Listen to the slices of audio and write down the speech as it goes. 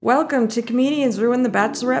Welcome to Comedians Ruin the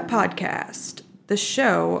Bachelorette podcast, the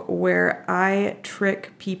show where I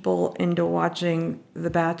trick people into watching The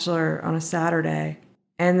Bachelor on a Saturday.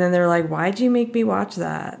 And then they're like, why'd you make me watch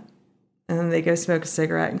that? And then they go smoke a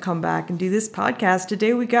cigarette and come back and do this podcast.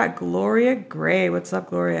 Today we got Gloria Gray. What's up,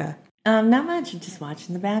 Gloria? Not much. I'm just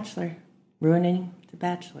watching The Bachelor. Ruining The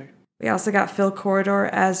Bachelor. We also got Phil Corridor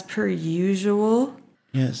as per usual.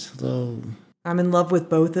 Yes, hello. I'm in love with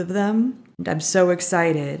both of them. And I'm so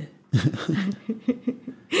excited. All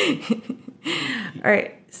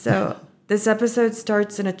right, so this episode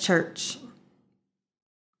starts in a church.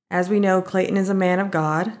 As we know, Clayton is a man of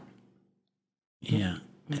God. Yeah.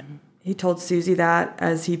 He told Susie that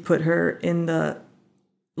as he put her in the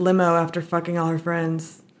limo after fucking all her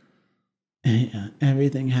friends. Yeah,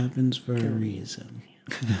 everything happens for a reason.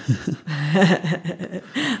 I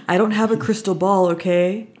don't have a crystal ball,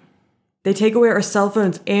 okay? They take away our cell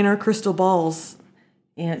phones and our crystal balls.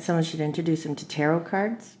 You know, someone should introduce him to tarot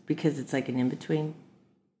cards because it's like an in-between.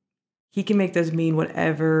 He can make those mean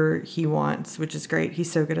whatever he wants, which is great.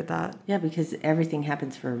 He's so good at that. Yeah, because everything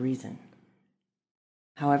happens for a reason.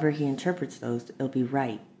 However he interprets those, it'll be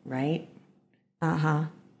right? Uh-huh.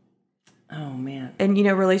 Oh, man. And, you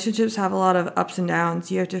know, relationships have a lot of ups and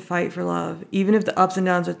downs. You have to fight for love. Even if the ups and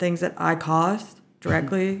downs are things that I caused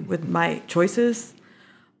directly with my choices.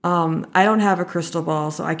 I don't have a crystal ball,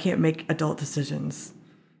 so I can't make adult decisions.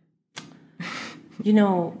 You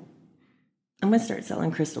know, I'm going to start selling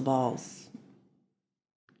crystal balls.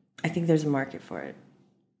 I think there's a market for it.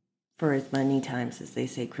 For as many times as they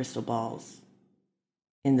say crystal balls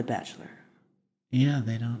in The Bachelor. Yeah,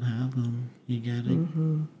 they don't have them. You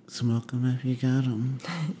gotta smoke them if you got them.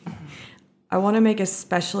 I want to make a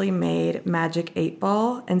specially made magic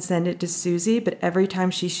 8-ball and send it to Susie, but every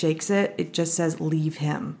time she shakes it, it just says, leave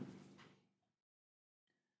him.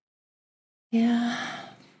 Yeah,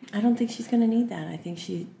 I don't think she's going to need that. I think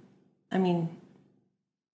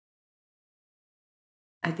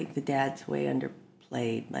the dad's way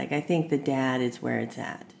underplayed. Like, I think the dad is where it's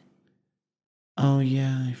at. Oh,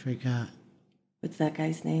 yeah, I forgot. What's that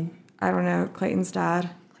guy's name? I don't know, Clayton's dad.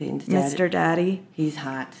 Clayton's dad. Mr. Daddy. He's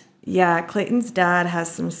hot. Yeah, Clayton's dad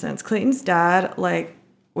has some sense. Clayton's dad, like,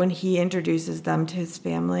 when he introduces them to his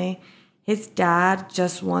family, his dad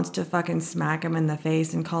just wants to fucking smack him in the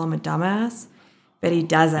face and call him a dumbass, but he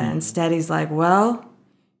doesn't. Instead, he's like, well,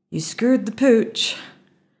 you screwed the pooch.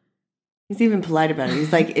 He's even polite about it.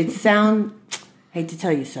 He's like, hate to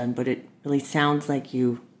tell you, son, but it really sounds like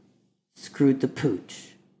you screwed the pooch.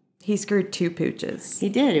 He screwed 2 pooches. He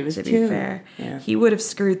did. It was to 2. be fair. Yeah. He would have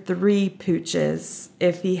screwed 3 pooches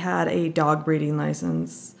if he had a dog breeding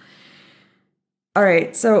license. All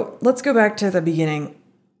right, so let's go back to the beginning.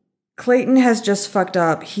 Clayton has just fucked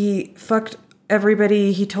up. He fucked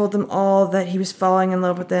everybody. He told them all that he was falling in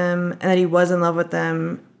love with them and that he was in love with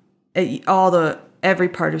them. Every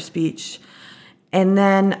part of speech. And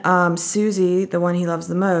then Susie, the one he loves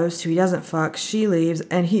the most, who he doesn't fuck, she leaves,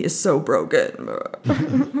 and he is so broken.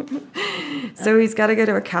 So he's got to go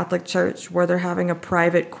to a Catholic church where they're having a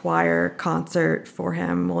private choir concert for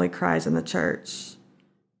him while he cries in the church.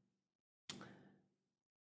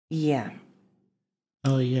 Yeah.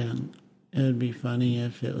 Oh, yeah. It would be funny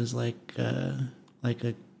if it was like a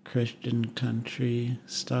Christian country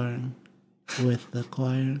star with the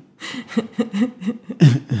choir.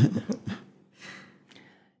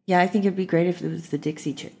 Yeah, I think it'd be great if it was the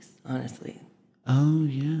Dixie Chicks, honestly. Oh,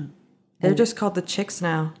 yeah. They're just called the Chicks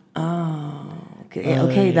now. Oh, okay.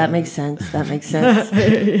 Okay, yeah. That makes sense.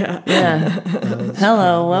 Yeah.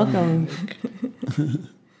 Hello, welcome.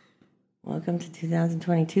 Welcome to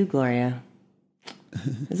 2022, Gloria.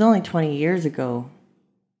 It was only 20 years ago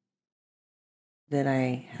that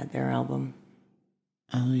I had their album.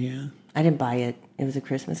 Oh, yeah. I didn't buy it. It was a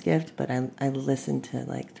Christmas gift, but I listened to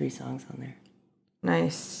like 3 songs on there.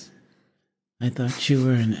 Nice. I thought you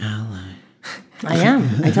were an ally. I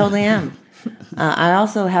am. I totally am. I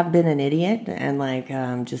also have been an idiot and like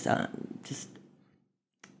just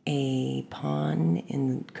a pawn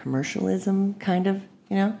in commercialism, kind of.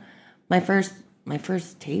 You know, my first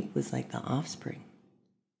tape was like The Offspring.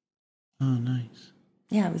 Oh, nice.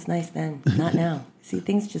 Yeah, it was nice then. Not now. See,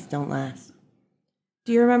 things just don't last.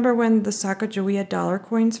 Do you remember when the Sacagawea dollar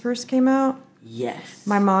coins first came out? Yes.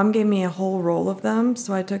 My mom gave me a whole roll of them,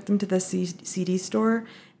 so I took them to the CD store,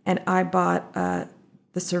 and I bought the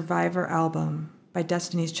Survivor album by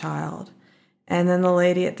Destiny's Child. And then the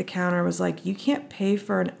lady at the counter was like, you can't pay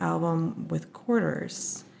for an album with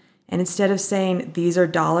quarters. And instead of saying, these are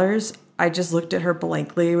dollars, I just looked at her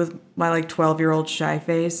blankly with my like 12-year-old shy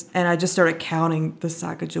face, and I just started counting the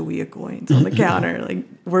Sacagawea coins on the counter, like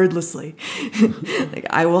wordlessly. Like,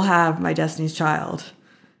 I will have my Destiny's Child.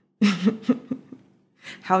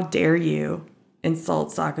 How dare you insult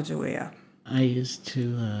Sacagawea? I used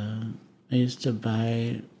to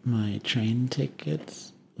buy my train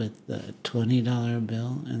tickets with the $20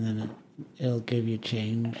 bill, and then it'll give you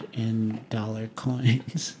change in dollar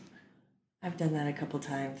coins. I've done that a couple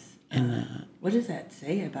times. And what does that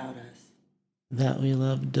say about us? that we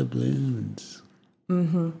love doubloons.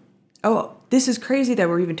 Oh, this is crazy that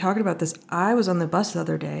we're even talking about this. I was on the bus the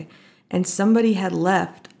other day, and somebody had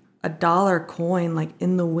left a dollar coin like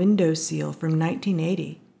in the window seal from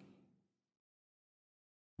 1980.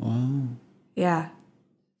 Wow, Yeah.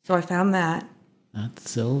 So I found that. that's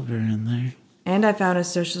silver in there. And I found a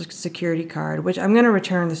Social Security card, which I'm going to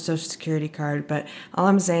return the Social Security card. But all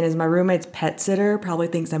I'm saying is my roommate's pet sitter probably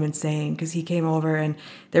thinks I'm insane because he came over and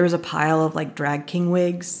there was a pile of like drag king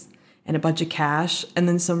wigs and a bunch of cash and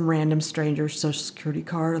then some random stranger's Social Security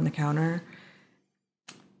card on the counter.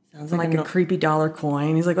 Sounds And like a creepy dollar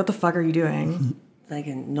coin. He's like, what the fuck are you doing? It's like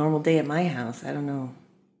a normal day at my house. I don't know.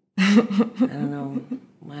 I don't know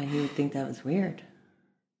why he would think that was weird.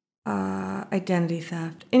 Identity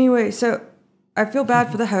theft. Anyway, so I feel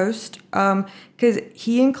bad for the host because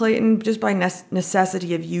he and Clayton, just by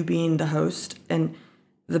necessity of you being the host and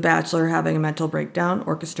The Bachelor having a mental breakdown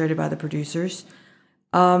orchestrated by the producers,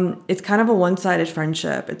 it's kind of a one-sided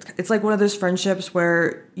friendship. It's like one of those friendships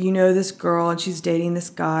where you know this girl and she's dating this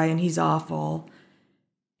guy and he's awful,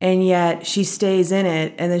 and yet she stays in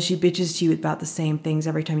it and then she bitches to you about the same things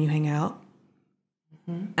every time you hang out.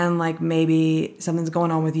 And like maybe something's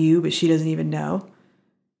going on with you, but she doesn't even know.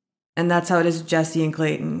 And that's how it is with Jesse and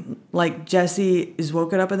Clayton. Like, Jesse is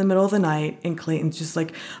woken up in the middle of the night and Clayton's just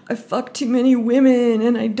like, I fucked too many women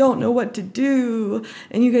and I don't know what to do.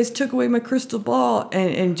 And you guys took away my crystal ball.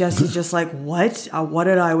 And Jesse's just like, what? What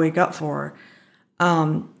did I wake up for?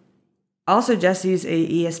 Also, Jesse's a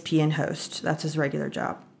ESPN host. That's his regular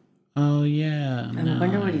job. Oh yeah. I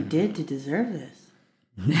wonder what he did to deserve this.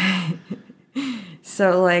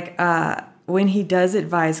 So, like, when he does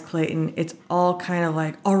advise Clayton, it's all kind of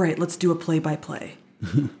like, all right, let's do a play-by-play.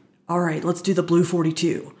 All right, let's do the Blue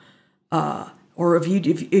 42. Or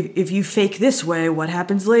if you fake this way, what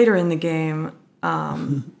happens later in the game?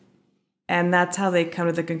 And that's how they come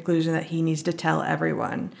to the conclusion that he needs to tell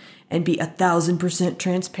everyone and be 1,000%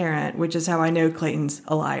 transparent, which is how I know Clayton's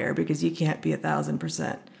a liar, because you can't be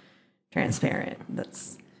 1,000% transparent.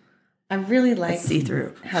 I really like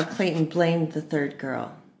see-through. how Clayton blamed the third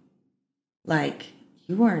girl. Like,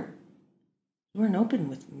 you weren't open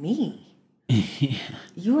with me. Yeah.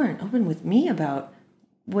 You weren't open with me about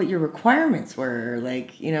what your requirements were.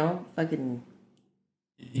 Like, fucking.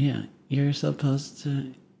 Yeah, you're supposed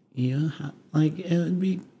to. Like it would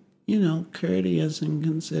be, courteous and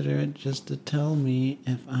considerate just to tell me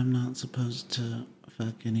if I'm not supposed to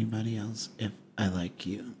fuck anybody else if I like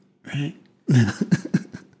you, right?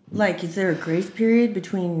 Like, is there a grace period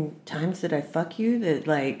between times that I fuck you that,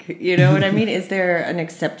 like, you know what I mean? Is there an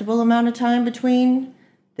acceptable amount of time between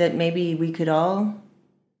that maybe we could all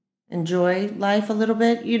enjoy life a little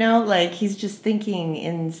bit, Like, he's just thinking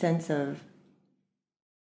in the sense of,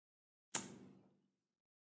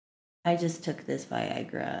 I just took this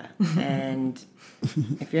Viagra, and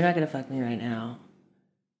if you're not going to fuck me right now,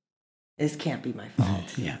 this can't be my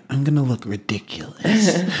fault. Yeah, I'm gonna look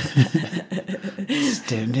ridiculous.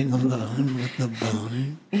 Standing alone with the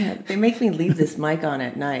boner. Yeah, they make me leave this mic on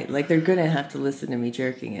at night. Like, they're going to have to listen to me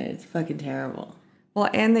jerking it. It's fucking terrible. Well,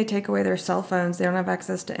 and they take away their cell phones. They don't have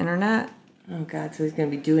access to internet. Oh, God, so he's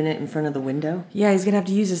going to be doing it in front of the window? Yeah, he's going to have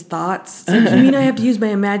to use his thoughts. It's like, you mean I have to use my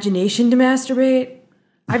imagination to masturbate?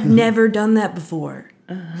 I've never done that before.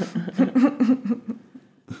 I'm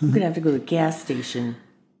going to have to go to a gas station.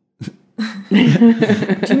 Do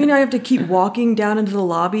you mean I have to keep walking down into the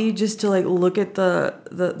lobby just to like look at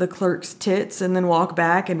the clerk's tits and then walk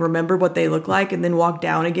back and remember what they look like and then walk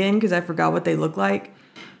down again because I forgot what they look like?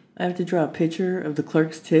 I have to draw a picture of the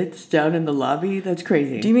clerk's tits down in the lobby? That's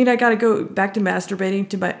crazy. Do you mean I gotta go back to masturbating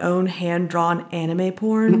to my own hand-drawn anime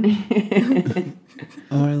porn?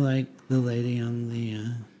 Or like the lady on the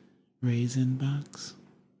raisin box.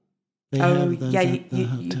 They Oh, have those yeah, at the you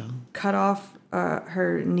hotel. cut off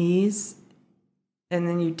her knees and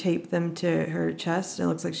then you tape them to her chest and it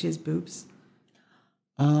looks like she has boobs.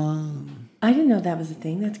 I didn't know that was a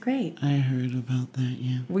thing. That's great. I heard about that,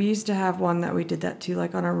 yeah. We used to have one that we did that too,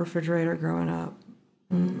 like on our refrigerator growing up.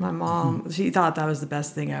 My mom, she thought that was the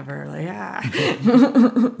best thing ever. Like,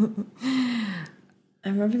 I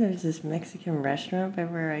remember there was this Mexican restaurant by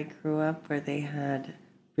where I grew up where they had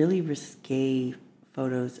really risque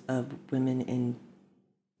photos of women in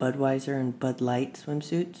Budweiser and Bud Light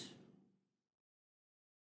swimsuits.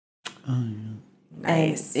 Oh, yeah.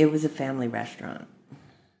 Nice. And it was a family restaurant.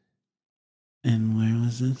 And where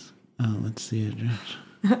was this? Oh, what's the address?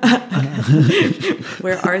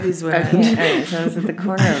 Where are these women? Okay, all right, so I was at the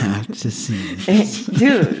corner I of... have to see this.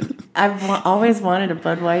 Dude, I've always wanted a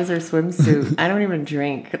Budweiser swimsuit. I don't even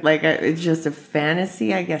drink. Like, it's just a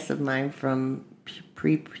fantasy, I guess, of mine from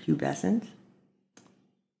pre-pubescent.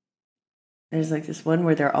 There's like this one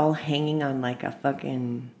where they're all hanging on like a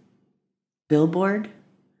fucking billboard,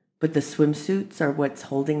 but the swimsuits are what's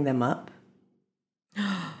holding them up.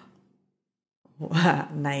 Wow,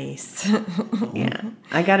 nice. Yeah.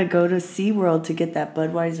 I got to go to SeaWorld to get that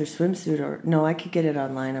Budweiser swimsuit. Or no, I could get it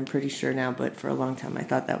online, I'm pretty sure now. But for a long time, I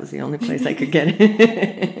thought that was the only place I could get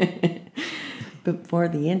it. Before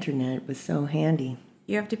the internet, it was so handy.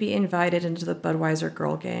 You have to be invited into the Budweiser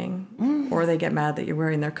girl gang, or they get mad that you're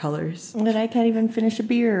wearing their colors. But I can't even finish a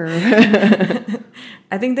beer.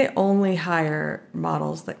 I think they only hire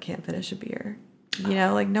models that can't finish a beer. You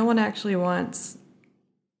know, like no one actually wants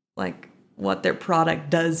like what their product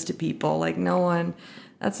does to people. Like no one,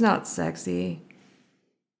 that's not sexy.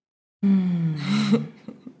 All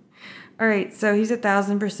right, so he's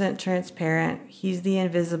 1,000% transparent. He's the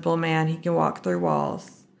invisible man. He can walk through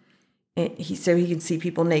walls. And so he can see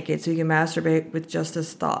people naked, so he can masturbate with just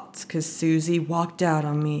his thoughts. Because Susie walked out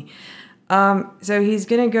on me. So he's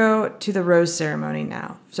going to go to the rose ceremony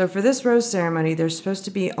now. So for this rose ceremony, there's supposed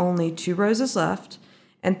to be only 2 roses left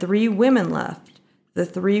and 3 women left. The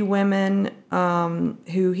 3 women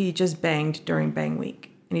who he just banged during Bang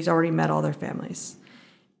Week. And he's already met all their families.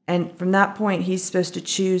 And from that point, he's supposed to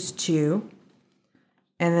choose 2.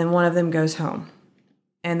 And then one of them goes home.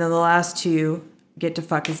 And then the last 2 get to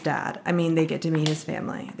fuck his dad. I mean, they get to meet his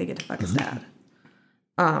family. They get to fuck his dad.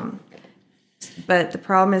 But the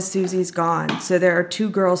problem is Susie's gone. So there are 2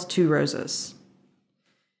 girls, 2 roses.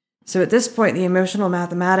 So at this point, the emotional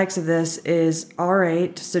mathematics of this is, all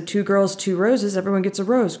right, so 2 girls, 2 roses, everyone gets a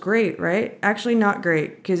rose. Great, right? Actually, not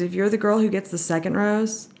great. Because if you're the girl who gets the second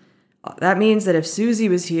rose, that means that if Susie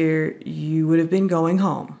was here, you would have been going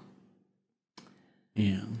home.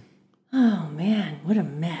 Yeah. Oh, man, what a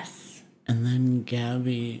mess. And then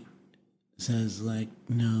Gabby says, like,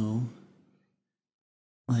 no.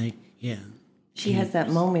 Like, yeah. She has that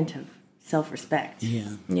moment of self-respect.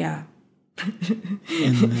 Yeah. Yeah.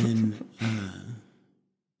 And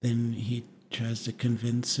then he tries to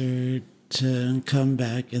convince her to come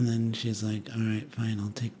back, and then she's like, all right, fine, I'll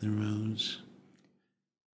take the rose.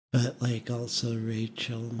 But, like, also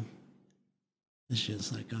Rachel is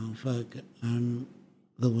just like, oh, fuck, I'm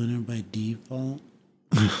the winner by default.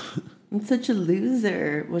 I'm such a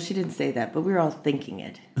loser. Well, she didn't say that, but we were all thinking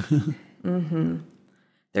it. Mm-hmm.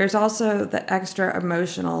 There's also the extra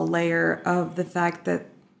emotional layer of the fact that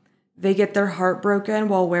they get their heart broken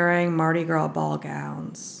while wearing Mardi Gras ball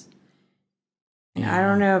gowns. And I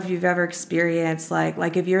don't know if you've ever experienced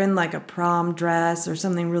like if you're in like a prom dress or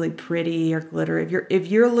something really pretty or glitter, if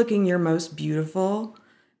you're looking your most beautiful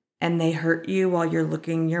and they hurt you while you're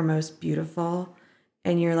looking your most beautiful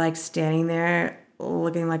and you're like standing there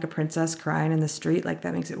looking like a princess crying in the street, like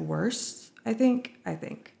that makes it worse, I think.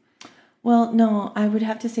 Well, no, I would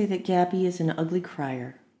have to say that Gabby is an ugly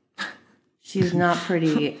crier. She's not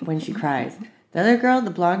pretty when she cries. The other girl,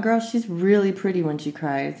 the blonde girl, she's really pretty when she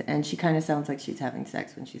cries, and she kind of sounds like she's having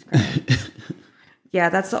sex when she's crying. Yeah,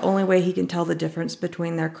 that's the only way he can tell the difference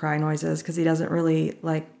between their cry noises, because he doesn't really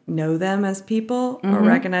like know them as people or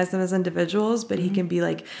recognize them as individuals, but he can be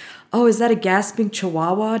like, oh, is that a gasping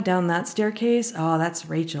chihuahua down that staircase? Oh, that's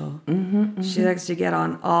Rachel. She likes to get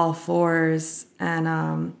on all fours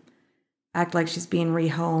and act like she's being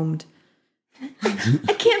rehomed.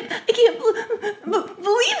 I can't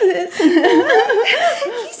believe this.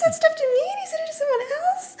 He said stuff to me and he said it to someone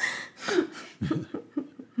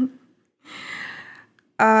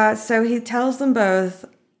else. So he tells them both,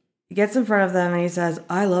 gets in front of them and he says,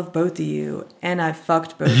 I love both of you and I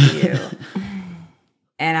fucked both of you.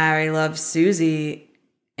 And I love Susie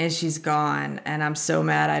and she's gone and I'm so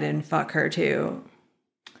mad I didn't fuck her too.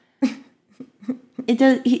 He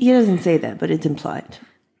doesn't say that, but it's implied.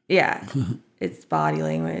 Yeah. It's body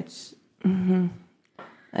language.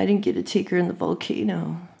 I didn't get to take her in the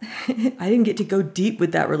volcano. I didn't get to go deep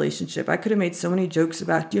with that relationship. I could have made so many jokes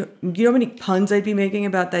about, do you know how many puns I'd be making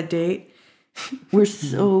about that date? We're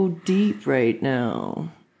so deep right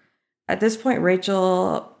now. At this point,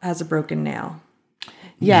 Rachel has a broken nail.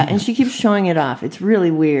 Yeah, and she keeps showing it off. It's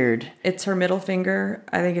really weird. It's her middle finger.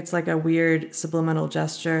 I think it's like a weird subliminal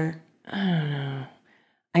gesture. I don't know.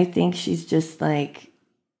 I think she's just like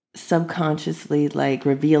subconsciously like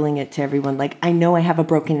revealing it to everyone. Like, I know I have a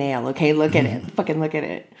broken nail. Okay, look at it. Fucking look at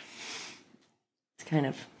it. It's kind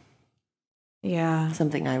of Yeah.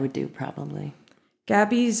 something I would do probably.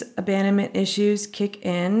 Gabby's abandonment issues kick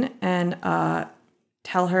in and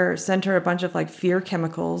send her a bunch of like fear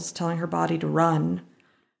chemicals, telling her body to run,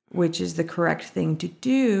 which is the correct thing to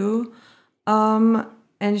do.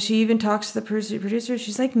 And she even talks to the producer.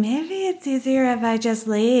 She's like, maybe it's easier if I just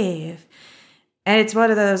leave. And it's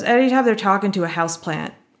one of those, anytime they're talking to a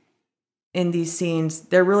houseplant in these scenes,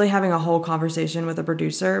 they're really having a whole conversation with a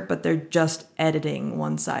producer, but they're just editing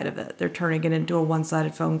one side of it. They're turning it into a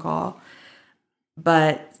one-sided phone call.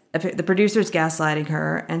 But the producer's gaslighting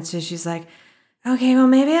her. And so she's like, okay, well,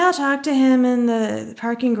 maybe I'll talk to him in the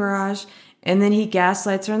parking garage. And then he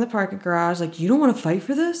gaslights her in the parking garage. Like, you don't want to fight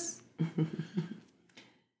for this?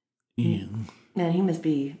 Yeah. Man, he must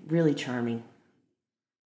be really charming.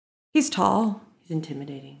 He's tall. He's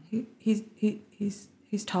intimidating.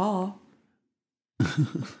 He's tall.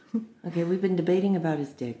 Okay, we've been debating about his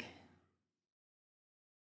dick.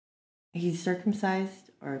 He's circumcised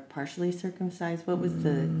or partially circumcised? What was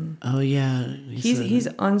the... Oh, yeah. He's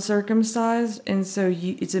uncircumcised, and so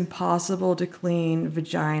it's impossible to clean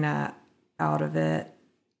vagina out of it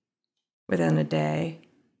within a day.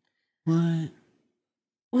 What?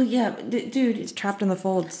 Well, yeah, dude, It's trapped in the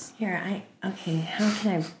folds. here, okay, how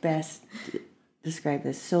can I best describe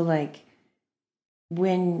this? So, like,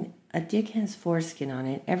 when a dick has foreskin on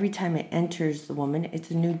it, every time it enters the woman,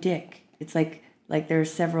 it's a new dick. It's like there are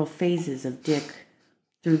several phases of dick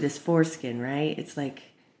through this foreskin, right? It's like,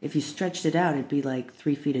 if you stretched it out, it'd be like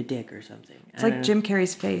 3 feet of dick or something. It's like Jim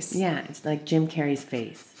Carrey's face. Yeah, it's like Jim Carrey's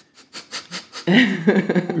face.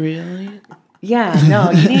 Really? Yeah,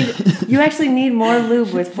 no, you actually need more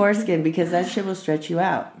lube with foreskin because that shit will stretch you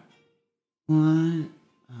out. What? Oh,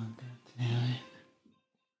 God damn it.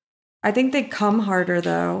 I think they come harder,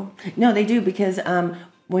 though. No, they do because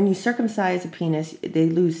when you circumcise a penis, they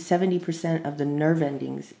lose 70% of the nerve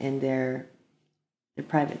endings in their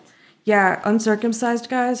privates. Yeah, uncircumcised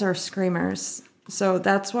guys are screamers. So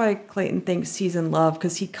that's why Clayton thinks he's in love,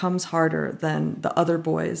 because he comes harder than the other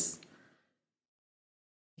boys.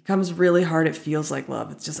 He comes really hard. It feels like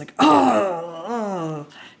love. It's just like, oh.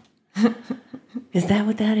 Is that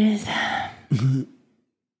what that is? I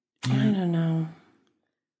don't know.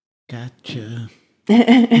 Gotcha.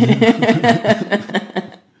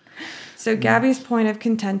 So Gabby's point of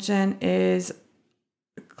contention is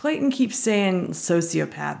Clayton keeps saying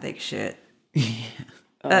sociopathic shit.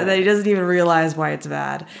 That he doesn't even realize why it's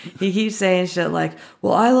bad. He keeps saying shit like,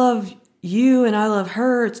 well, I love you and I love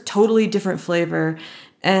her. It's totally different flavor.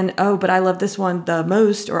 And, oh, but I love this one the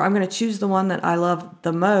most, or I'm going to choose the one that I love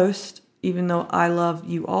the most, even though I love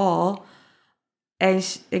you all. And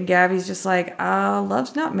Gabby's just like,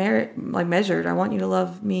 love's not measured. I want you to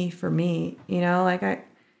love me for me. You know, like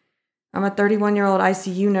I'm a 31-year-old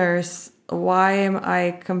ICU nurse. Why am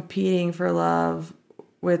I competing for love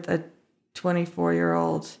with a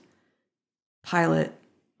 24-year-old pilot?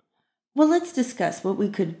 Well, let's discuss what we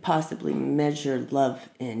could possibly measure love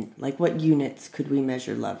in. Like, what units could we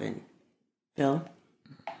measure love in? Phil?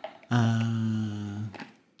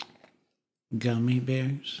 Gummy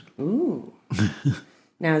bears. Ooh.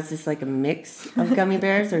 Now, is this like a mix of gummy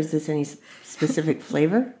bears, or is this any specific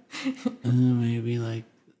flavor? Maybe like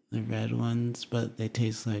the red ones, but they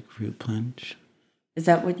taste like fruit punch. Is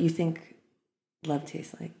that what you think love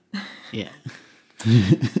tastes like? Yeah.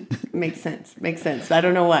 Makes sense. Makes sense. I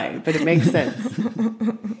don't know why, but it makes sense.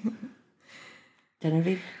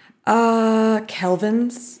 Genevieve?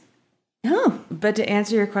 Kelvins. Oh. But to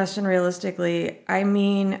answer your question realistically, I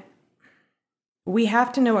mean, we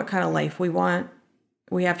have to know what kind of life we want.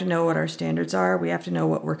 We have to know what our standards are. We have to know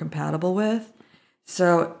what we're compatible with.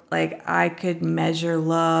 So, like, I could measure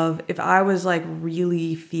love. If I was, like,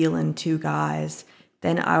 really feeling two guys,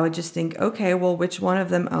 then I would just think, okay, well, which one of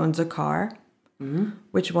them owns a car? Mm-hmm.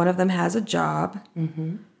 Which one of them has a job?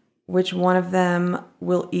 Mm-hmm. Which one of them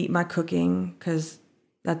will eat my cooking? Because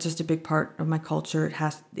that's just a big part of my culture.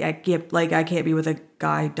 I can't be with a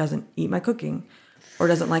guy who doesn't eat my cooking or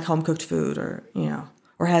doesn't like home cooked food, or, you know,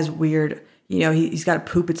 or has weird, you know, he's got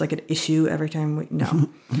to poop. It's like an issue every time no,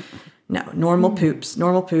 normal poops,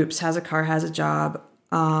 has a car, has a job.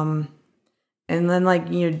 And then, like,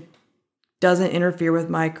 you know, doesn't interfere with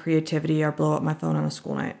my creativity or blow up my phone on a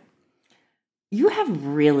school night. You have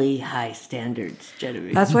really high standards,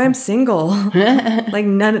 Genevieve. That's why I'm single. Like,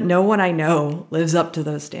 no one I know lives up to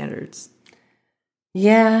those standards.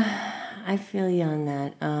 Yeah, I feel you on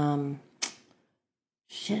that.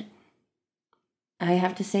 Shit. I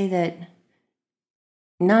have to say that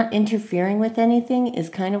not interfering with anything is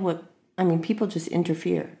kind of what, I mean, people just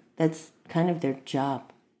interfere. That's kind of their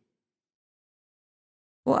job.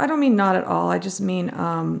 Well, I don't mean not at all. I just mean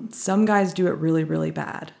some guys do it really, really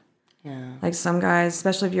bad. Yeah. Like some guys,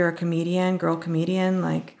 especially if you're a comedian, girl comedian,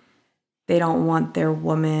 like they don't want their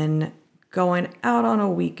woman going out on a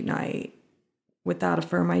weeknight without a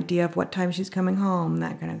firm idea of what time she's coming home,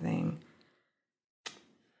 that kind of thing.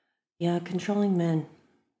 Yeah, controlling men.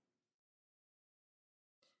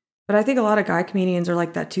 But I think a lot of guy comedians are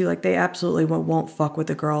like that too. Like they absolutely won't fuck with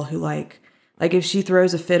a girl who like if she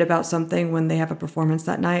throws a fit about something when they have a performance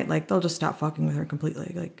that night, like they'll just stop fucking with her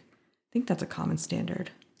completely. Like I think that's a common standard.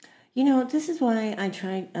 You know, this is why I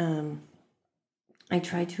try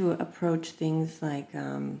to approach things like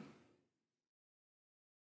on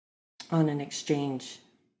an exchange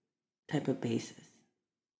type of basis.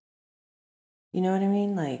 You know what I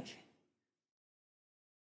mean? Like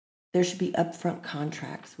there should be upfront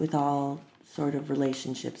contracts with all sort of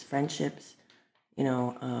relationships, friendships,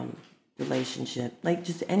 relationship. Like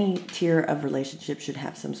just any tier of relationship should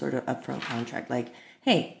have some sort of upfront contract. Like,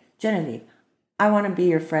 hey, Genevieve, I want to be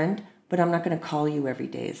your friend, but I'm not going to call you every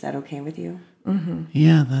day. Is that okay with you? Mm-hmm.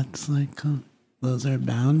 Yeah, that's like, those are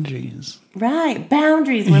boundaries. Right.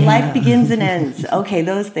 Boundaries where life begins and ends. Okay,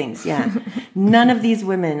 those things. Yeah. None of these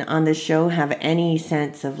women on this show have any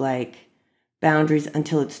sense of like boundaries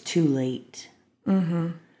until it's too late. Mm-hmm.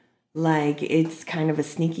 Like it's kind of a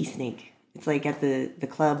sneaky sneak. It's like at the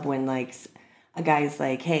club when like a guy's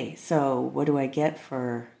like, hey, so what do I get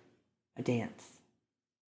for a dance?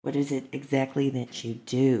 What is it exactly that you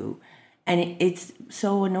do? And it's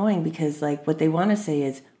so annoying because like what they want to say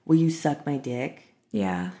is, will you suck my dick?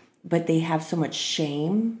 Yeah. But they have so much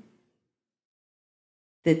shame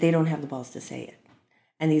that they don't have the balls to say it.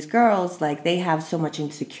 And these girls, like they have so much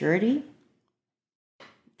insecurity.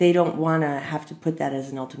 They don't want to have to put that as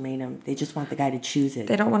an ultimatum. They just want the guy to choose it.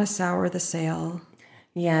 They don't want to sour the sail.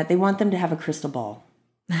 Yeah, they want them to have a crystal ball.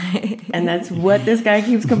 And that's what this guy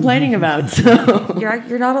keeps complaining about. So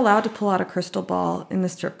You're not allowed to pull out a crystal ball in the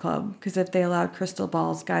strip club because if they allowed crystal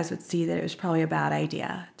balls, guys would see that it was probably a bad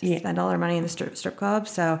idea to spend all their money in the strip club.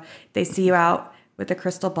 So they see you out with a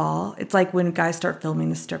crystal ball. It's like when guys start filming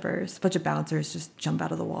the strippers, a bunch of bouncers just jump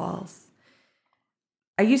out of the walls.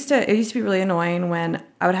 It used to be really annoying when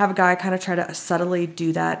I would have a guy kind of try to subtly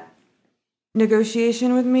do that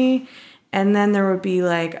negotiation with me. And then there would be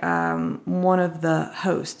like one of the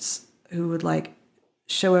hosts who would like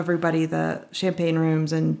show everybody the champagne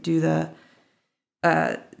rooms and do the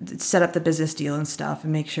set up the business deal and stuff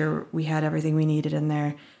and make sure we had everything we needed in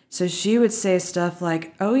there. So she would say stuff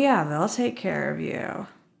like, oh yeah, they'll take care of you.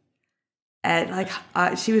 And like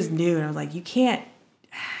she was new and I was like, you can't.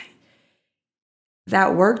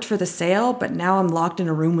 That worked for the sale, but now I'm locked in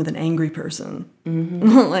a room with an angry person. Mm-hmm.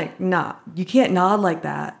 Like, nah, you can't nod like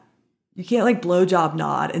that. You can't like blowjob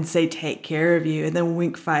nod and say take care of you and then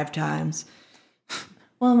wink 5 times.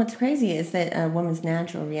 Well, what's crazy is that a woman's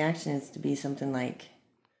natural reaction is to be something like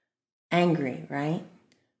angry, right?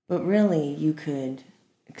 But really, you could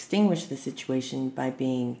extinguish the situation by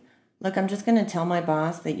being, look, I'm just going to tell my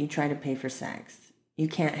boss that you try to pay for sex. You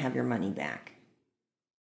can't have your money back.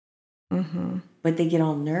 Mm-hmm. But they get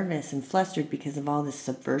all nervous and flustered because of all this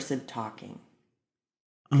subversive talking.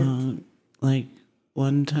 Like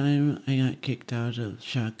one time I got kicked out of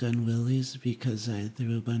Shotgun Willie's because I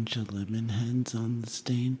threw a bunch of lemon heads on the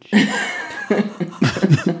stage.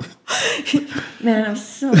 Man, I'm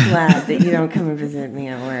so glad that you don't come and visit me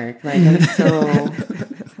at work. Like, I'm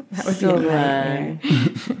that would so be glad.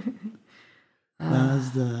 That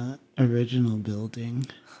was the original building.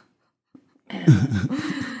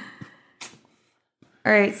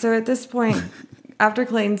 All right, so at this point, after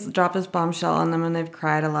Clayton's dropped his bombshell on them and they've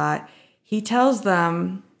cried a lot, he tells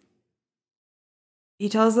them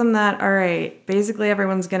that, all right, basically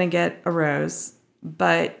everyone's going to get a rose,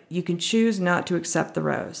 but you can choose not to accept the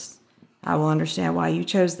rose. I will understand why you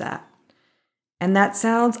chose that. And that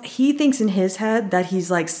sounds, he thinks in his head that he's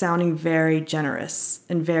like sounding very generous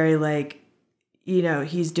and very like,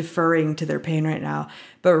 he's deferring to their pain right now.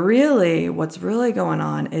 But really, what's really going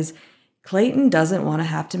on is Clayton doesn't want to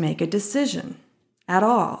have to make a decision at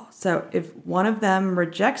all. So if one of them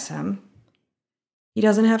rejects him, he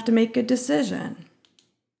doesn't have to make a decision.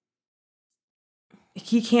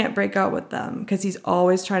 He can't break out with them because he's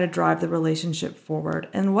always trying to drive the relationship forward.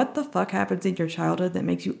 And what the fuck happens in your childhood that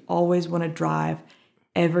makes you always want to drive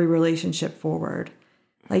every relationship forward?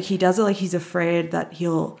 Like he does it like he's afraid that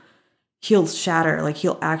he'll he'll shatter. Like,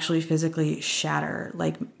 he'll actually physically shatter,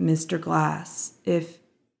 like Mr. Glass, if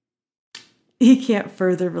he can't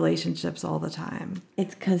further relationships all the time.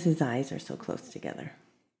 It's because his eyes are so close together.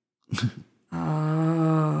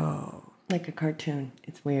 Oh. Like a cartoon.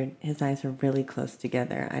 It's weird. His eyes are really close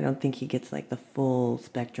together. I don't think he gets like the full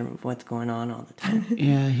spectrum of what's going on all the time.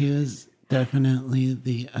 Yeah, he was definitely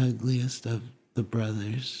the ugliest of the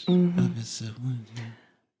brothers of his siblings. Yeah.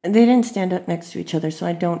 And they didn't stand up next to each other, so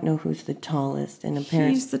I don't know who's the tallest. And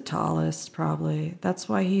apparently, He's the tallest, probably. That's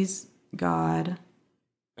why he's God.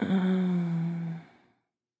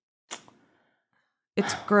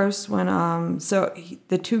 It's gross when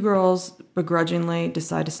the two girls begrudgingly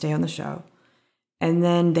decide to stay on the show, and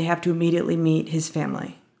then they have to immediately meet his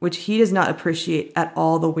family, which he does not appreciate at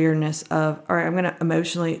all. The weirdness of, all right, I'm going to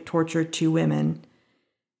emotionally torture two women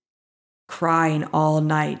crying all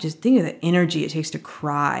night. Just think of the energy it takes to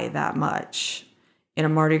cry that much in a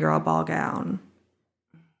Mardi Gras ball gown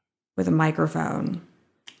with a microphone.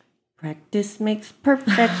 practice makes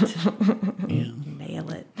perfect. Yeah. Nail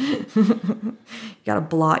it. You gotta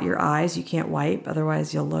blot your eyes. You can't wipe,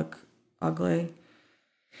 otherwise you'll look ugly.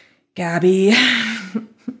 Gabby.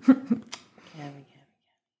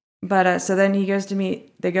 But so then he goes to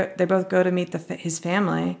meet. They both go to meet his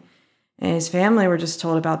family, and his family were just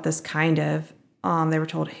told about this kind of. They were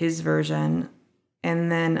told his version,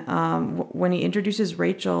 and then when he introduces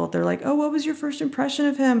Rachel, they're like, "Oh, what was your first impression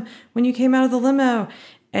of him when you came out of the limo?"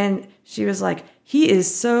 And she was like, "He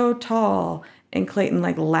is so tall." And Clayton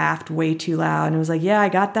like laughed way too loud and was like, "Yeah, I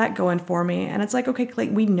got that going for me." And it's like, okay,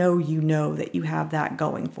 Clayton, we know that you have that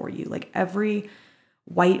going for you. Like, every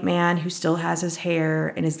white man who still has his hair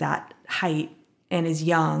and is that height and is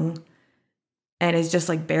young and is just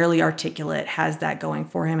like barely articulate has that going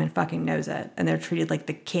for him and fucking knows it. And they're treated like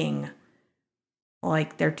the king.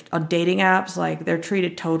 Like, they're on dating apps, like they're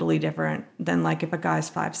treated totally different than like if a guy's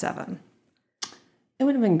 5'7". It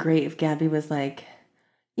would have been great if Gabby was like,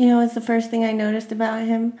 you know, it's the first thing I noticed about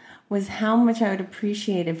him was how much I would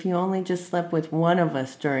appreciate if he only just slept with one of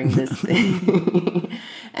us during this thing.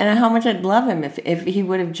 And how much I'd love him if he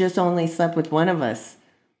would have just only slept with one of us.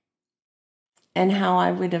 And how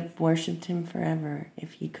I would have worshipped him forever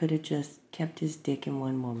if he could have just kept his dick in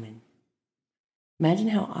one woman. Imagine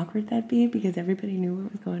how awkward that'd be because everybody knew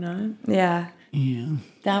what was going on. Yeah. Yeah.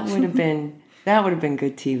 That would have been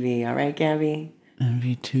good TV, all right, Gabby? That'd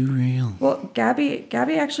be too real. Well, Gabby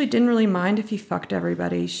actually didn't really mind if he fucked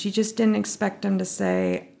everybody. She just didn't expect him to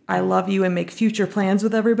say, "I love you," and make future plans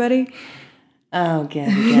with everybody. Oh,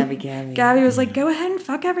 Gabby. Gabby was like, "Go ahead and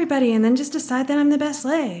fuck everybody and then just decide that I'm the best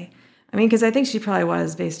lay." I mean, because I think she probably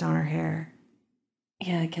was based on her hair.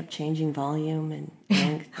 Yeah, I kept changing volume and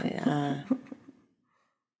length.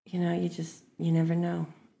 You know, you never know.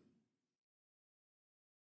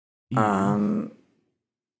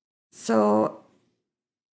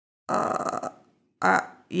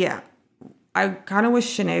 Yeah. I kind of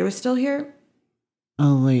wish Shanae was still here.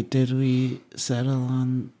 Oh, wait, did we settle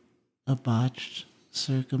on a botched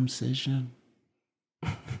circumcision?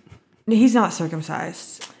 He's not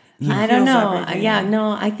circumcised. I don't feels know. everything. Yeah,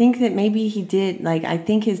 no, I think that maybe he did. Like, I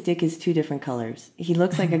think his dick is two different colors. He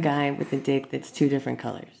looks like a guy with a dick that's two different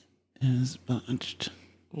colors. It was botched.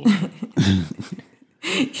 Yeah.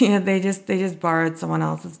 Yeah, they just borrowed someone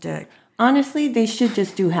else's dick. Honestly, they should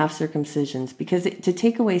just do half circumcisions because to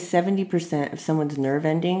take away 70% of someone's nerve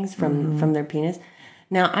endings from their penis.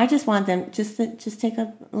 Now, I just want them just to take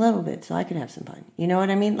a little bit so I could have some fun. You know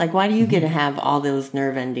what I mean? Like, why do you get to have all those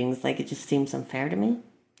nerve endings? Like, it just seems unfair to me.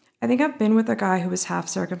 I think I've been with a guy who was half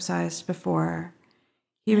circumcised before.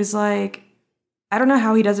 He was like, I don't know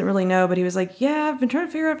how he doesn't really know, but he was like, "Yeah, I've been trying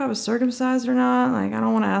to figure out if I was circumcised or not. Like, I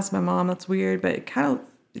don't want to ask my mom. That's weird, but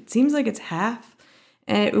it seems like it's half."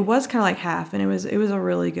 And it was kind of like half, and it was a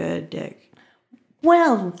really good dick.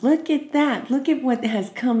 Well, look at that. Look at what has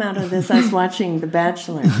come out of this, us watching The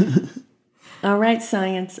Bachelor. All right,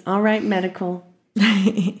 science. All right, medical.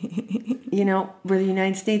 You know, we're the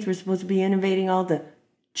United States. We're supposed to be innovating all the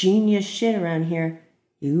genius shit around here.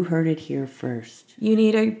 You heard it here first. You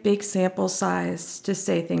need a big sample size to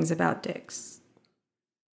say things about dicks.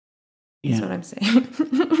 Yeah. That's what I'm saying.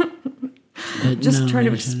 But Just no, trying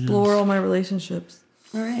to we should explore all my relationships.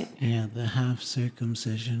 All right. Yeah, the half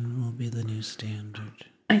circumcision will be the new standard.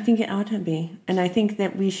 I think it ought to be. And I think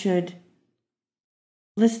that we should,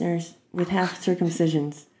 listeners with half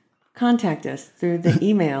circumcisions, contact us through the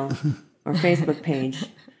email or Facebook page.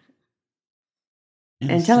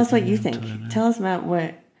 And tell us what you Instagram, think. Twitter. Tell us about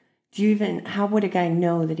how would a guy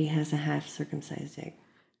know that he has a half circumcised dick?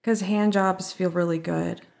 Because hand jobs feel really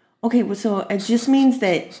good. Okay, well, so it just means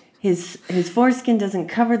that his foreskin doesn't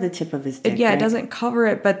cover the tip of his dick. Yeah, right? it doesn't cover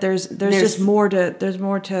it, but there's just more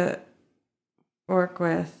to work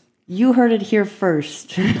with. You heard it here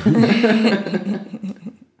first.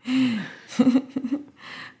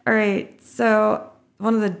 All right, so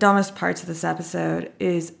one of the dumbest parts of this episode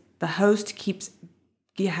is the host keeps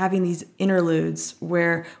having these interludes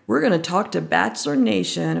where we're going to talk to Bachelor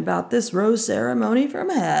Nation about this rose ceremony from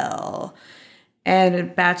hell. And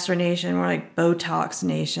in Bachelor Nation, we're like Botox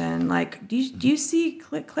Nation. Like, do you see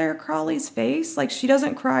Claire Crawley's face? Like, she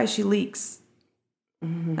doesn't cry, she leaks.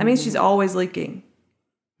 That means she's always leaking.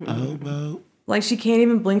 Oh, well. Like, she can't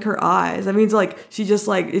even blink her eyes. That means, like, she just,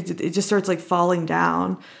 like, it just starts, like, falling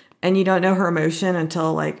down. And you don't know her emotion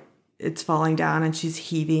until, like, it's falling down and she's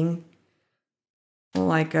heaving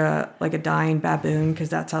like a dying baboon, because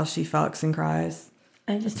that's how she fucks and cries.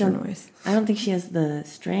 I just Her don't. noise. I don't think she has the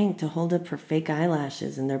strength to hold up her fake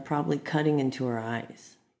eyelashes, and they're probably cutting into her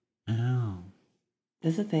eyes. Oh.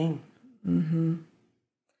 That's a thing. Mm-hmm.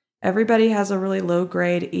 Everybody has a really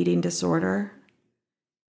low-grade eating disorder.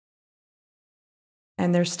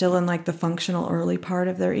 And they're still in, like, the functional early part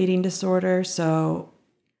of their eating disorder, so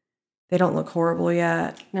they don't look horrible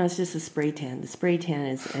yet. No, it's just a spray tan. The spray tan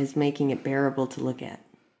is making it bearable to look at.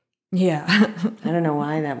 Yeah. I don't know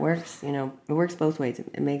why that works. You know, it works both ways.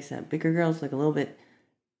 It makes bigger girls look a little bit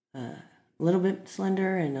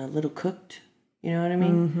slender and a little cooked. You know what I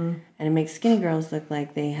mean? Mm-hmm. And it makes skinny girls look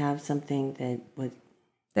like they have something that would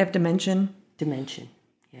They have dimension.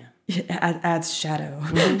 Yeah. It adds shadow.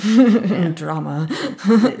 Mm-hmm. And drama.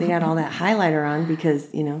 They got all that highlighter on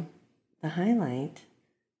because, you know, the highlight,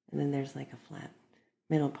 and then there's like a flat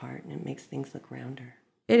middle part, and it makes things look rounder.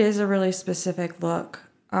 It is a really specific look.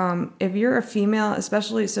 If you're a female,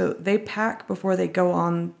 especially, so they pack before they go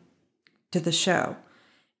on to the show,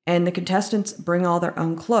 and the contestants bring all their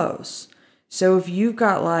own clothes. So if you've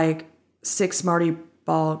got like 6 Mardi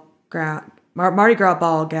Gras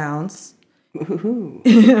ball gowns, Ooh.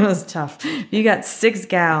 it was tough. You got 6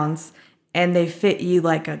 gowns, and they fit you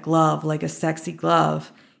like a glove, like a sexy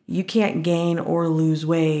glove. You can't gain or lose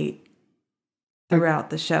weight throughout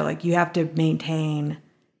the show. Like, you have to maintain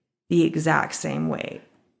the exact same weight.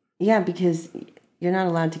 Yeah, because you're not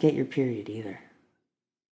allowed to get your period either.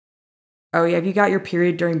 Oh, yeah. If you got your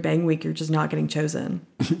period during Bang Week, you're just not getting chosen.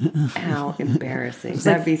 How embarrassing. It's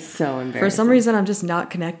That'd like, be so embarrassing. For some reason, I'm just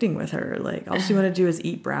not connecting with her. Like, all she want to do is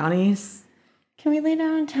eat brownies. Can we lay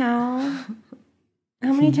down a towel?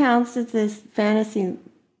 How many towels does this fantasy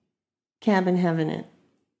cabin have in it?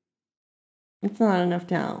 It's not enough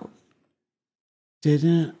towels.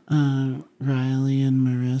 Didn't Riley and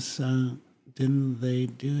Marissa, didn't they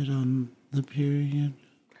do it on the period?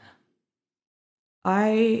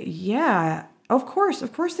 Yeah. Of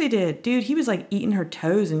course they did. Dude, he was like eating her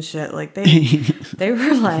toes and shit. Like, they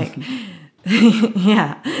were like,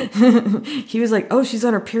 yeah. He was like, oh, she's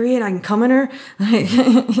on her period, I can come in her.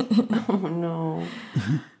 Oh, no.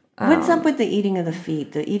 What's up with the eating of the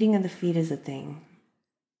feet? The eating of the feet is a thing.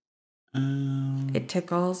 It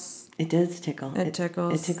tickles. It does tickle. It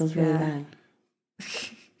tickles. It tickles really yeah. bad.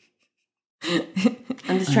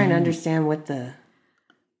 I'm just trying to understand what the...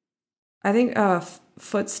 I think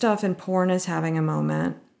foot stuff in porn is having a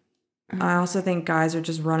moment. I also think guys are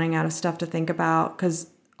just running out of stuff to think about because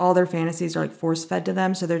all their fantasies are like force fed to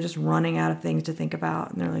them. So they're just running out of things to think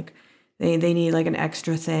about. And they're like, they need like an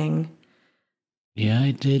extra thing. Yeah,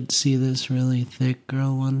 I did see this really thick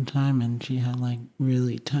girl one time, and she had like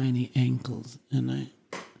really tiny ankles, and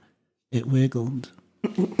it wiggled.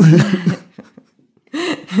 Fuck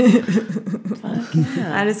yeah.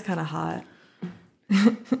 That is kind of hot.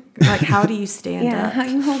 Like, how do you stand Yeah, up? how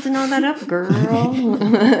you holding all that up, girl?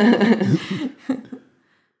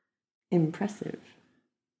 Impressive.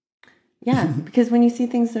 Yeah, because when you see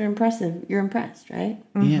things that are impressive, you're impressed, right?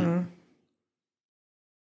 Yeah.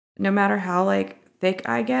 No matter how like thick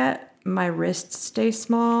I get, my wrists stay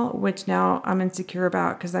small, which now I'm insecure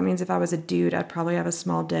about because that means if I was a dude, I'd probably have a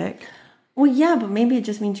small dick. Well, yeah, but maybe it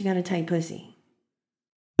just means you got a tight pussy.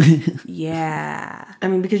 Yeah. I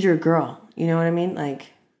mean, because you're a girl, you know what I mean?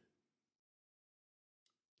 Like,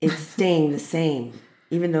 it's staying the same,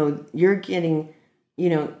 even though you're getting, you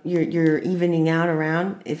know, you're evening out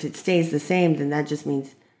around. If it stays the same, then that just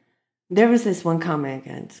means. There was this one comic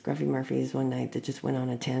at Scruffy Murphy's one night that just went on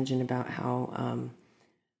a tangent about how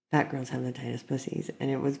fat girls have the tightest pussies,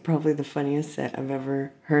 and it was probably the funniest set I've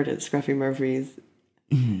ever heard at Scruffy Murphy's.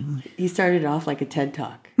 He started off like a TED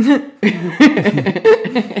Talk. I'm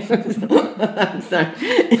sorry.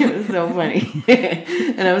 It was so funny.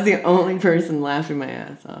 And I was the only person laughing my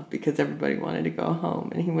ass off because everybody wanted to go home.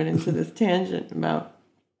 And he went into this tangent about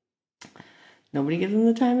Nobody gives him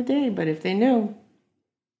the time of day, but if they knew,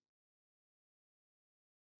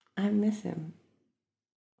 I miss him.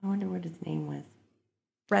 I wonder what his name was.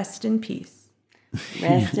 Rest in peace.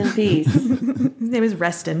 Rest in peace. His name is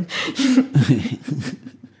Reston.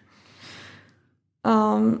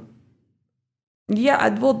 Yeah,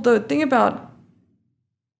 well, the thing about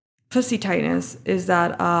pussy tightness is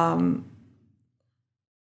that,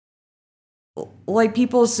 like,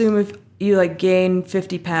 people assume if you, like, gain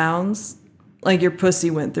 50 pounds, like, your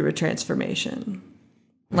pussy went through a transformation.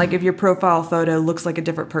 Like, if your profile photo looks like a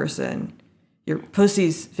different person, your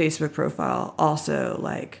pussy's Facebook profile also,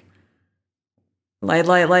 like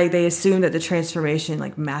they assume that the transformation,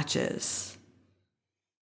 like, matches.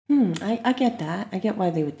 I get that. I get why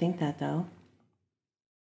they would think that, though.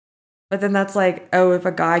 But then that's like, oh, if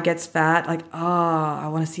a guy gets fat, like, oh, I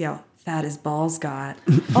want to see how fat his balls got.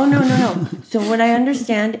 Oh, no. So what I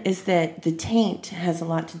understand is that the taint has a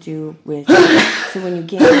lot to do with, so when you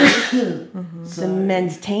gain weight, the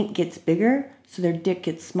men's taint gets bigger, so their dick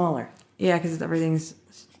gets smaller. Yeah, because everything's,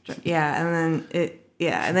 and then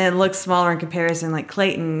it looks smaller in comparison. Like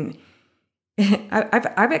Clayton,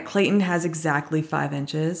 I bet Clayton has exactly 5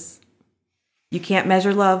 inches. You can't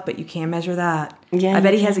measure love, but you can measure that. Yeah, I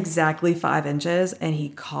bet he has exactly 5 inches, and he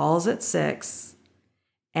calls it 6.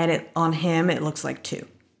 And on him, it looks like 2.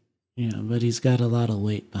 Yeah, but he's got a lot of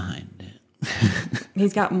weight behind it.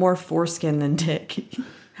 He's got more foreskin than dick.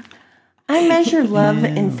 I measure love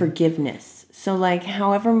and forgiveness. So, like,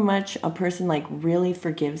 however much a person, like, really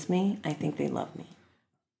forgives me, I think they love me.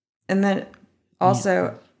 And then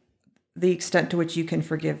also the extent to which you can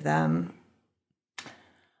forgive them.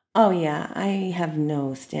 Oh, yeah. I have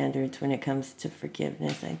no standards when it comes to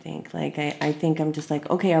forgiveness, I think. Like, I think I'm just like,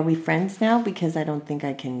 okay, are we friends now? Because I don't think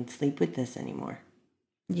I can sleep with this anymore.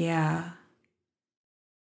 Yeah.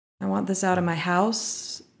 I want this out of my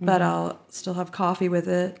house, but I'll still have coffee with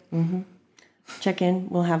it. Mm-hmm. Check in.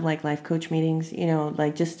 We'll have, like, life coach meetings, you know,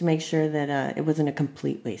 like, just to make sure that it wasn't a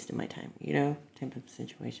complete waste of my time, you know, type of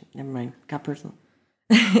situation. Never mind. Got personal.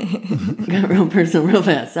 Got real personal real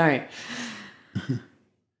fast. Sorry.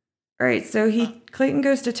 All right, so Clayton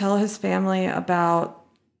goes to tell his family about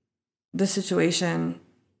the situation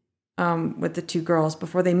with the 2 girls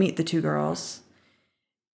before they meet the 2 girls.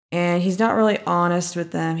 And he's not really honest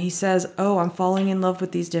with them. He says, oh, I'm falling in love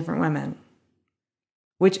with these different women.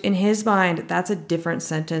 Which in his mind, that's a different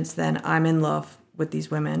sentence than I'm in love with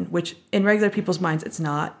these women, which in regular people's minds, it's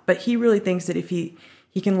not. But he really thinks that if he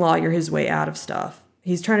can lawyer his way out of stuff.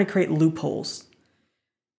 He's trying to create loopholes.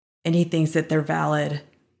 And he thinks that they're valid.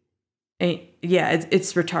 And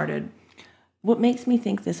it's retarded. What makes me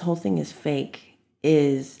think this whole thing is fake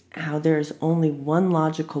is how there's only one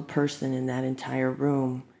logical person in that entire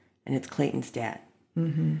room, and it's Clayton's dad.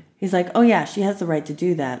 Mm-hmm. He's like, oh yeah, she has the right to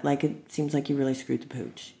do that. Like, it seems like you really screwed the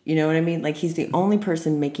pooch. You know what I mean? Like, he's the only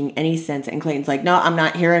person making any sense, and Clayton's like, no, I'm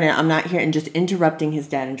not hearing it. I'm not hearing, and just interrupting his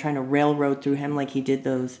dad and trying to railroad through him like he did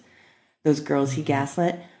those girls he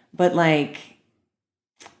gaslit. But, like,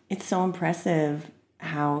 it's so impressive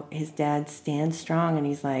how his dad stands strong, and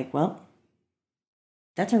he's like, well,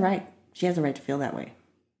 that's her right. She has a right to feel that way.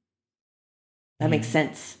 That makes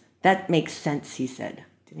sense. That makes sense, he said.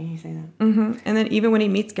 Didn't he say that? Mm-hmm. And then even when he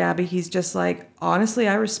meets Gabby, he's just like, honestly,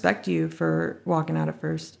 I respect you for walking out at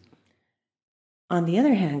first. On the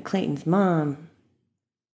other hand, Clayton's mom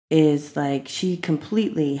is like, she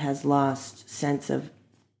completely has lost sense of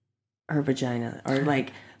her vagina, or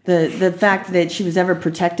like the fact that she was ever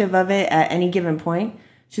protective of it at any given point.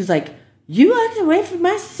 She was like, you walked away from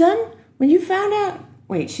my son when you found out?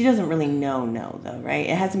 Wait, she doesn't really know though, right?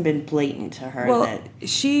 It hasn't been blatant to her. Well, that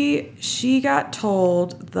she got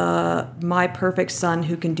told the My Perfect Son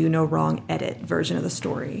Who Can Do No Wrong edit version of the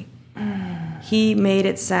story. He made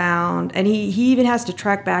it sound, and he even has to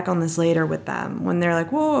track back on this later with them when they're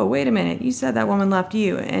like, whoa, wait a minute, you said that woman left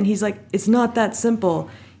you. And he's like, it's not that simple.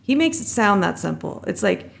 He makes it sound that simple. It's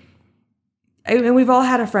like, and we've all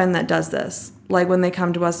had a friend that does this. Like when they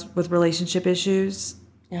come to us with relationship issues,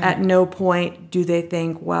 at no point do they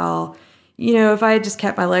think, well, you know, if I had just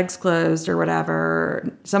kept my legs closed or whatever,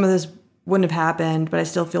 some of this wouldn't have happened, but I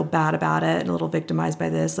still feel bad about it and a little victimized by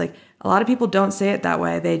this. Like, a lot of people don't say it that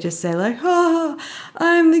way. They just say like,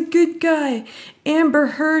 I'm the good guy. Amber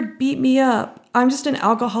Heard beat me up. I'm just an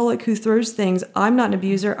alcoholic who throws things. I'm not an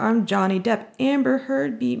abuser. I'm Johnny Depp. Amber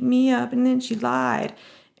Heard beat me up and then she lied.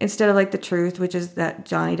 Instead of like the truth, which is that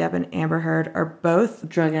Johnny Depp and Amber Heard are both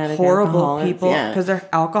drug addicts, horrible people because they're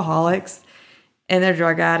alcoholics and they're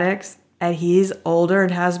drug addicts. And he's older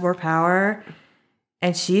and has more power.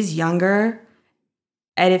 And she's younger.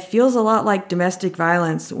 And it feels a lot like domestic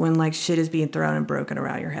violence when like shit is being thrown and broken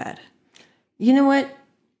around your head. You know what?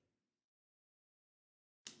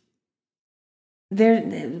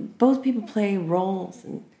 Both people play roles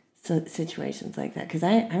in situations like that. Because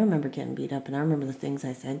I remember getting beat up, and I remember the things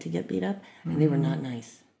I said to get beat up, and they were not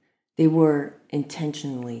nice. They were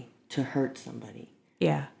intentionally to hurt somebody.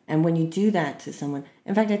 Yeah. And when you do that to someone,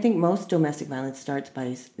 in fact, I think most domestic violence starts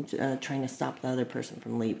by trying to stop the other person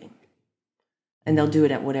from leaving. And they'll do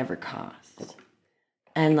it at whatever cost.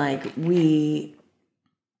 And like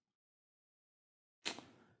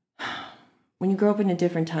when you grow up in a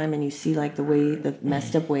different time and you see like the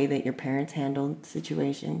messed up way that your parents handled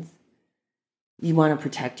situations, you want to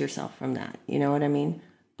protect yourself from that. You know what I mean?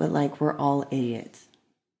 But like, we're all idiots.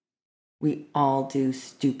 We all do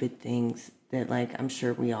stupid things that like, I'm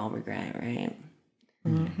sure we all regret, right?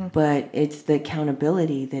 Mm-hmm. But it's the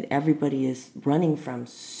accountability that everybody is running from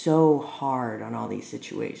so hard on all these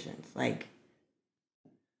situations. Like,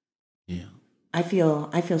 yeah, I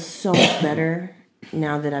feel so much better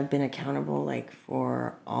now that I've been accountable, like,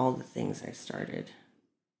 for all the things I started.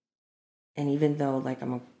 And even though like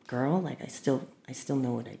I'm a girl, like I still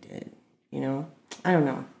know what I did, you know? I don't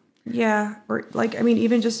know. Yeah, or like, I mean,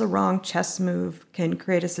 even just a wrong chess move can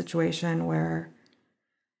create a situation where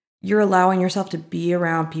you're allowing yourself to be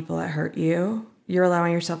around people that hurt you. You're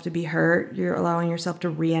allowing yourself to be hurt. You're allowing yourself to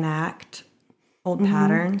reenact old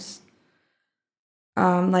patterns.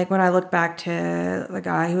 Like when I look back to the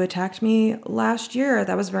guy who attacked me last year,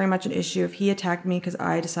 that was very much an issue. If he attacked me because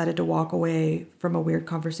I decided to walk away from a weird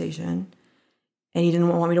conversation and he didn't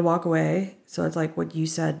want me to walk away. So it's like what you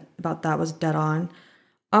said about that was dead on.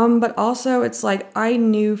 But also it's like I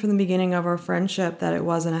knew from the beginning of our friendship that it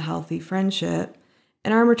wasn't a healthy friendship.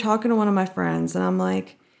 And I remember talking to one of my friends and I'm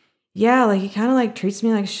like, yeah, like he kind of like treats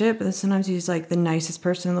me like shit, but then sometimes he's like the nicest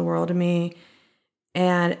person in the world to me.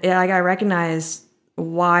 And like I recognized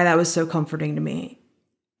why that was so comforting to me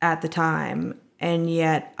at the time. And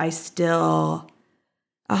yet I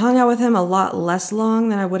hung out with him a lot less long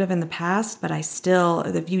than I would have in the past, but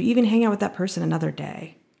if you even hang out with that person another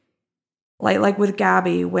day, like with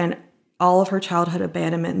Gabby, when all of her childhood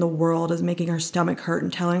abandonment in the world is making her stomach hurt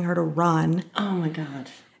and telling her to run. Oh my God.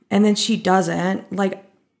 And then she doesn't. Like,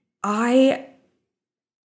 I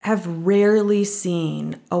have rarely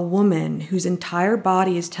seen a woman whose entire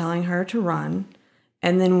body is telling her to run,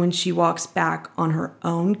 and then when she walks back on her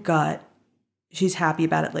own gut, she's happy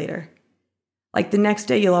about it later. Like the next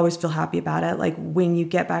day, you'll always feel happy about it. Like when you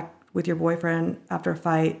get back with your boyfriend after a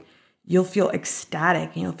fight, you'll feel ecstatic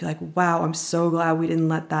and you'll feel like, wow, I'm so glad we didn't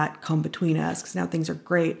let that come between us because now things are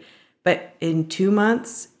great. But in 2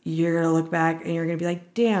 months, you're going to look back and you're going to be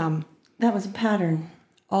like, damn. That was a pattern.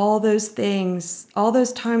 All those things, all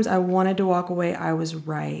those times I wanted to walk away, I was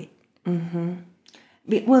right. Mm-hmm.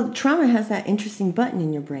 Well, trauma has that interesting button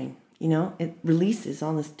in your brain. You know, it releases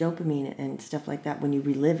all this dopamine and stuff like that when you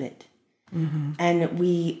relive it. Mm-hmm. And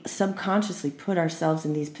we subconsciously put ourselves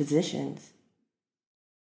in these positions.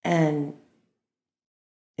 And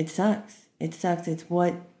it sucks. It sucks. It's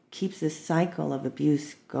what keeps this cycle of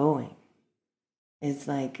abuse going. It's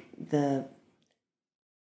like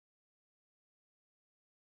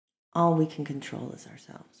all we can control is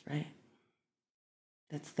ourselves, right?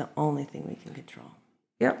 That's the only thing we can control.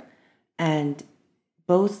 Yep. And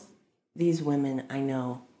both these women I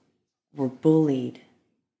know were bullied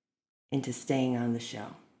into staying on the show.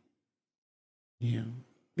 Yeah.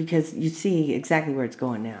 Because you see exactly where it's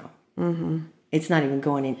going now. Mm-hmm. It's not even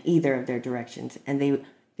going in either of their directions. And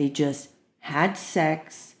they just had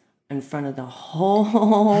sex in front of the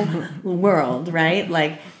whole world, right?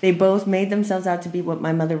 Like they both made themselves out to be what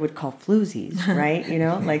my mother would call floozies, right? You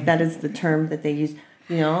know, like that is the term that they use.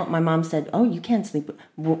 You know, my mom said, oh, you can't sleep.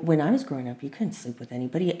 When I was growing up, you couldn't sleep with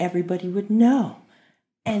anybody. Everybody would know.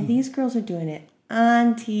 And these girls are doing it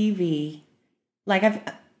on TV. Like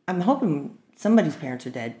I'm hoping somebody's parents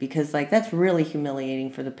are dead because like that's really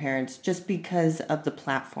humiliating for the parents just because of the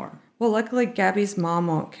platform. Well, luckily Gabby's mom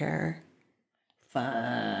won't care.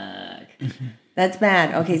 Fuck. That's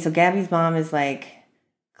bad. Okay, so Gabby's mom is like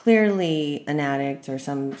clearly an addict or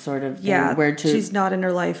some sort of thing she's not in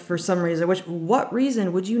her life for some reason. What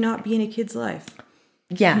reason would you not be in a kid's life?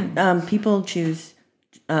 Yeah, people choose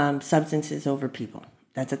substances over people.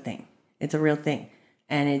 That's a thing. It's a real thing,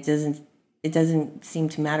 and it doesn't seem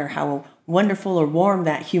to matter how wonderful or warm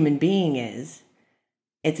that human being is.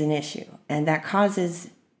 It's an issue, and that causes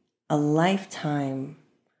a lifetime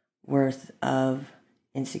worth of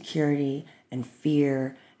insecurity and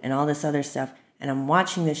fear and all this other stuff. And I'm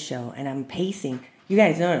watching this show and I'm pacing. You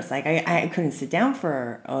guys notice, like I couldn't sit down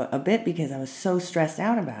for a bit because I was so stressed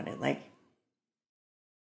out about it. Like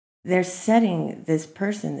they're setting this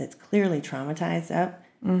person that's clearly traumatized up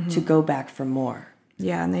to go back for more,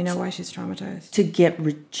 Yeah, and they know why she's traumatized. to get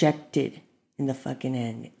rejected in the fucking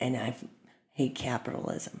end. And I hate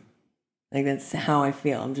capitalism. Like, that's how I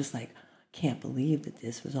feel. I'm just like, can't believe that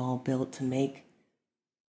this was all built to make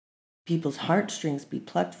people's heartstrings be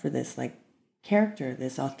plucked for this, like, character,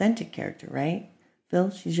 this authentic character, right?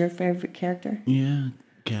 Phil, she's your favorite character? Yeah,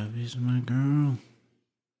 Gabby's my girl.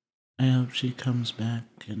 I hope she comes back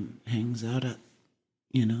and hangs out at,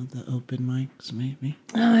 the open mics, maybe.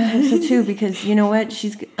 Oh, I hope so too, because you know what?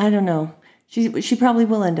 I don't know. She probably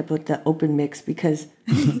will end up with the open mix because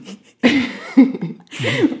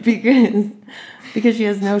because she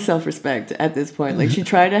has no self-respect at this point. Like, she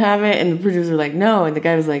tried to have it, and the producer was like, no, and the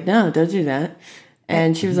guy was like, no, don't do that.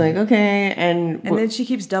 And she was like, okay, and then she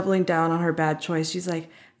keeps doubling down on her bad choice. She's like,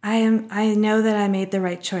 I know that I made the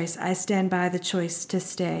right choice. I stand by the choice to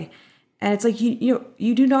stay. And it's like, you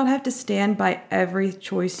do not have to stand by every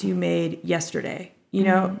choice you made yesterday.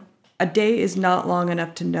 A day is not long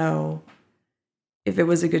enough to know if it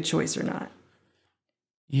was a good choice or not.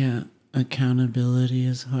 Yeah, accountability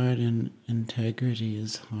is hard and integrity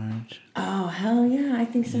is hard. Oh, hell yeah, I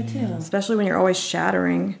think so too. Especially when you're always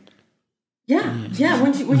shattering. Yeah.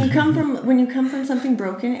 When you come from something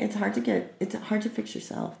broken, it's hard to fix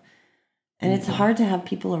yourself, and it's hard to have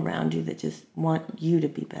people around you that just want you to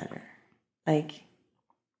be better. Like,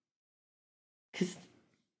 because,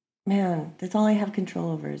 man, that's all I have control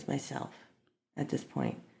over is myself at this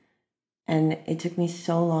point. And it took me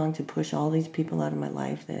so long to push all these people out of my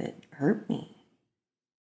life that hurt me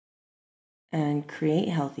and create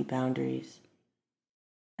healthy boundaries.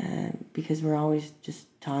 And because we're always just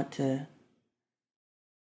taught to,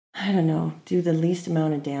 I don't know, do the least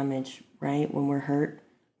amount of damage, right? When we're hurt,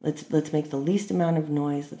 let's make the least amount of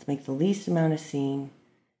noise. Let's make the least amount of scene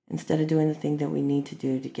instead of doing the thing that we need to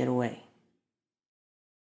do to get away.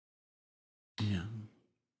 Yeah.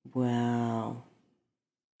 Wow.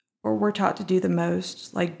 Or we're taught to do the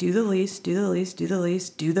most. Like, do the least, do the least, do the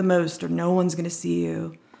least, do the most, or no one's going to see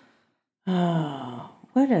you. Oh,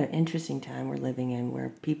 what an interesting time we're living in, where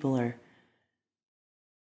people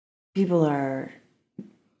are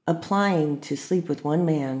applying to sleep with one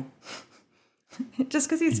man. Just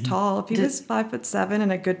because he's tall. If he was 5'7" and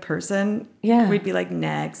a good person, Yeah. we'd be like,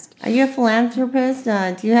 next. Are you a philanthropist?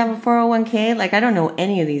 Do you have a 401k? Like, I don't know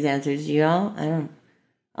any of these answers, y'all. I don't.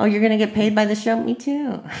 Oh, you're going to get paid by the show? Me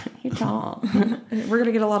too. You're tall. We're going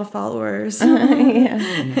to get a lot of followers. Yeah.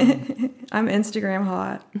 I'm Instagram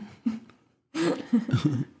hot.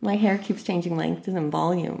 My hair keeps changing length and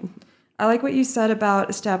volume. I like what you said about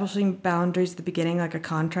establishing boundaries at the beginning, like a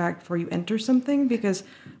contract before you enter something, because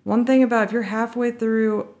one thing about if you're halfway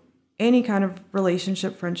through any kind of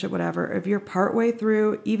relationship, friendship, whatever, if you're partway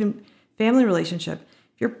through, even family relationship,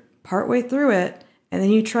 if you're partway through it and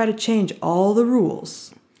then you try to change all the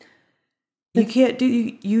rules,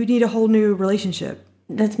 you need a whole new relationship.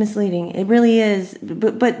 That's misleading. It really is.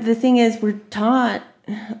 But the thing is, we're taught,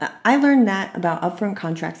 I learned that about upfront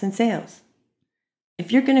contracts and sales.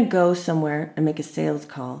 If you're going to go somewhere and make a sales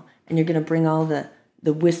call and you're going to bring all the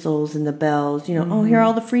whistles and the bells, oh, here are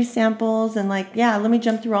all the free samples and like, yeah, let me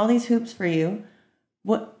jump through all these hoops for you.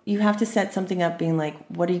 What you have to set something up being like,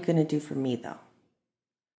 what are you going to do for me though?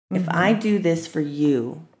 If I do this for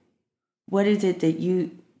you, what is it that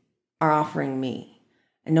you are offering me?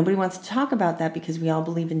 And nobody wants to talk about that because we all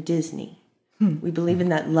believe in Disney. We believe in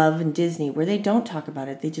that love in Disney where they don't talk about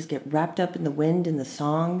it. They just get wrapped up in the wind and the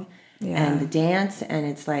song and the dance. And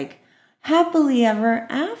it's like happily ever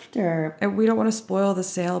after. And we don't want to spoil the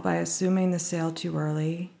sale by assuming the sale too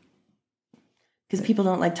early. Because people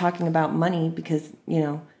don't like talking about money because,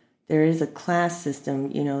 there is a class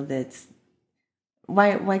system, that's...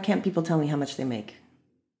 Why can't people tell me how much they make?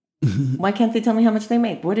 Why can't they tell me how much they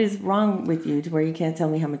make? What is wrong with you to where you can't tell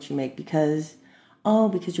me how much you make? Because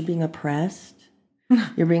you're being oppressed.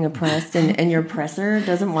 You're being oppressed and your oppressor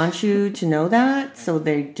doesn't want you to know that. So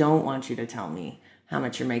they don't want you to tell me how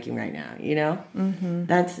much you're making right now,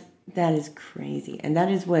 That is crazy. And that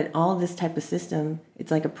is what all this type of system,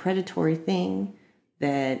 it's like a predatory thing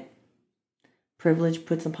that privilege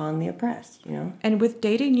puts upon the oppressed, And with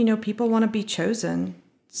dating, people want to be chosen.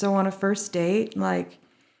 So on a first date,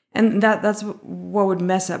 and that's what would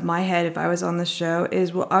mess up my head if I was on the show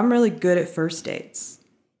is, well, I'm really good at first dates.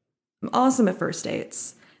 I'm awesome at first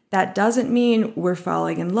dates. That doesn't mean we're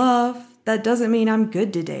falling in love. That doesn't mean I'm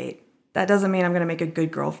good to date. That doesn't mean I'm going to make a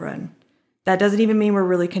good girlfriend. That doesn't even mean we're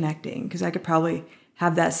really connecting, because I could probably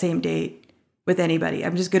have that same date with anybody.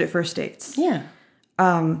 I'm just good at first dates. Yeah.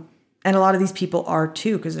 And a lot of these people are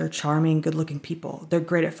too, because they're charming, good-looking people. They're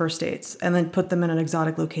great at first dates. And then put them in an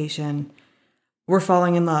exotic location. We're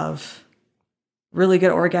falling in love. really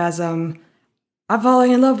good orgasm. I'm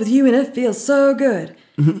falling in love with you and it feels so good.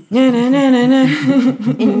 Na, na, na, na, na.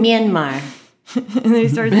 In Myanmar. And then he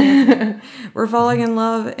starts dancing. We're falling in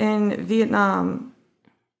love in Vietnam.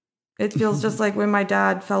 It feels just like when my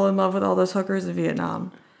dad fell in love with all those hookers in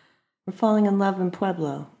Vietnam. We're falling in love in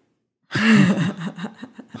Pueblo.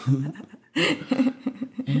 And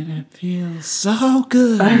it feels so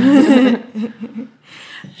good.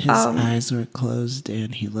 His eyes were closed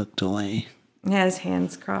and he looked away. He had his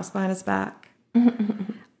hands crossed behind his back.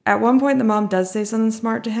 At one point, the mom does say something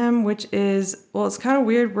smart to him, which is, well, it's kind of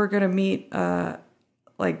weird. We're going to meet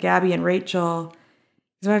like Gabby and Rachel.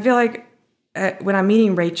 So I feel like when I'm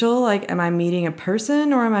meeting Rachel, like, am I meeting a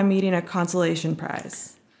person or am I meeting a consolation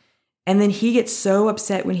prize? And then he gets so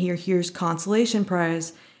upset when he hears consolation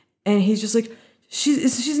prize. And he's just like,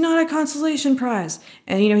 she's not a consolation prize.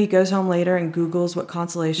 And, you know, he goes home later and Googles what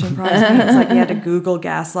consolation prize means. Like, he had to Google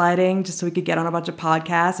gaslighting just so he could get on a bunch of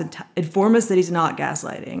podcasts and inform us that he's not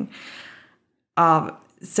gaslighting.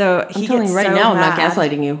 So he I'm telling gets you right so now, mad. I'm not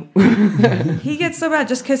gaslighting you. He gets so bad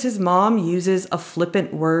just because his mom uses a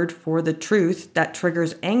flippant word for the truth that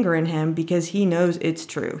triggers anger in him because he knows it's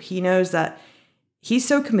true. He knows that he's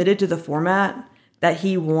so committed to the format that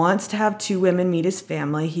he wants to have 2 women meet his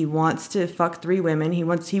family. He wants to fuck 3 women.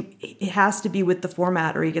 He has to be with the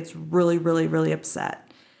format or he gets really, really, really upset.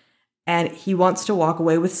 And he wants to walk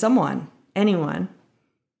away with someone, anyone.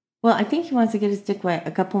 Well, I think he wants to get his dick wet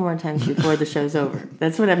a couple more times before the show's over.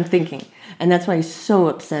 That's what I'm thinking. And that's why he's so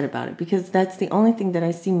upset about it. Because that's the only thing that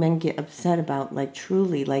I see men get upset about, like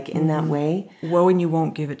truly, like in that way. Woe and you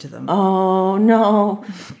won't give it to them. Oh, no.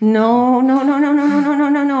 No.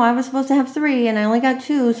 I was supposed to have 3 and I only got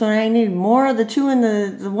 2. So I need more of the 2 and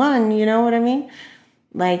the 1. You know what I mean?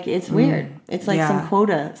 Like, it's weird. It's like some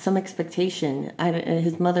quota, some expectation.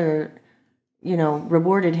 His mother, you know,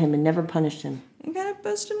 rewarded him and never punished him. You gotta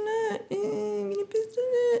bust a nut. You gotta bust a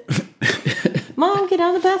nut. Mom, get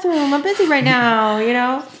out of the bathroom. I'm busy right now, you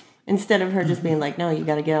know? Instead of her just being like, no, you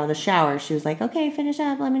got to get out of the shower. She was like, okay, finish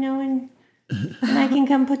up. Let me know when I can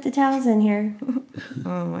come put the towels in here.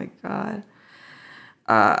 Oh, my God.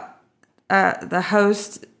 The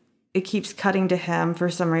host, it keeps cutting to him for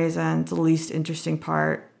some reason. It's the least interesting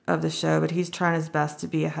part of the show, but he's trying his best to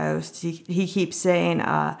be a host. He keeps saying,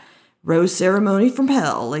 rose ceremony from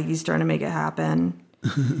hell. Like, he's trying to make it happen.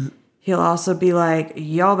 He'll also be like,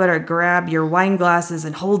 y'all better grab your wine glasses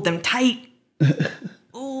and hold them tight.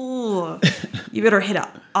 Ooh. You better hit an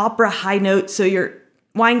opera high note so your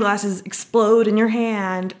wine glasses explode in your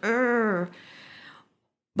hand. Urgh.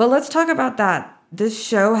 But let's talk about that. This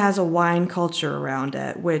show has a wine culture around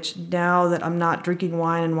it, which now that I'm not drinking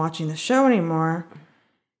wine and watching the show anymore,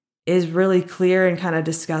 is really clear and kind of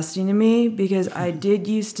disgusting to me because I did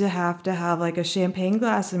used to have like a champagne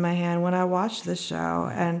glass in my hand when I watched the show.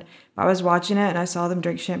 And if I was watching it and I saw them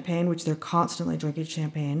drink champagne, which they're constantly drinking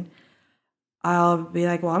champagne, I'll be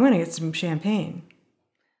like, well, I'm going to get some champagne.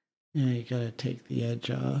 Yeah, you gotta take the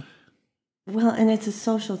edge off. Well, and it's a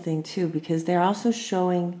social thing too, because they're also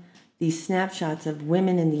showing these snapshots of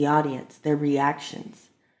women in the audience, their reactions.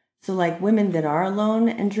 So like women that are alone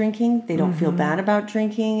and drinking, they don't feel bad about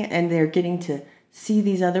drinking and they're getting to see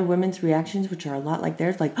these other women's reactions, which are a lot like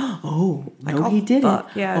theirs, like, oh, like, no, he didn't.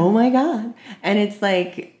 Yeah. Oh my God. And it's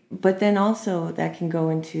like, but then also that can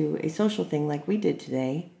go into a social thing like we did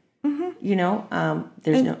today. You know,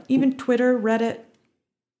 there's even Twitter, Reddit.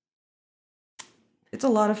 It's a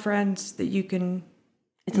lot of friends that you can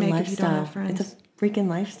make if you don't have friends. It's a freaking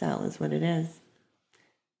lifestyle is what it is.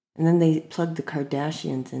 And then they plugged the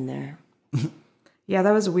Kardashians in there. Yeah,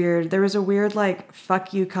 that was weird. There was a weird, like,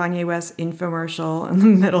 fuck you, Kanye West infomercial in the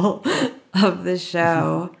middle of the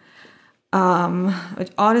show.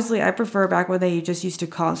 Which honestly, I prefer back when they just used to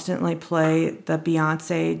constantly play the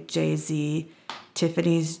Beyonce, Jay-Z,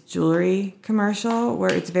 Tiffany's jewelry commercial,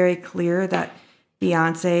 where it's very clear that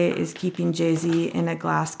Beyonce is keeping Jay-Z in a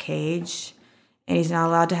glass cage, and he's not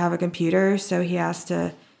allowed to have a computer, so he has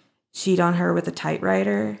to cheat on her with a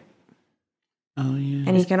typewriter. Oh, yeah.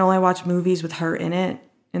 And he can only watch movies with her in it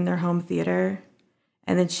in their home theater.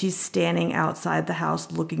 And then she's standing outside the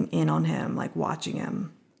house looking in on him, like watching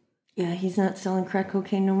him. Yeah, he's not selling crack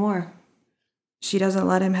cocaine no more. She doesn't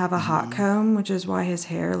let him have a hot comb, which is why his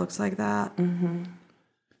hair looks like that.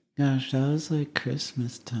 Gosh, that was like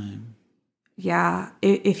Christmas time. Yeah.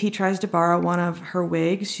 If he tries to borrow one of her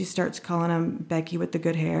wigs, she starts calling him Becky with the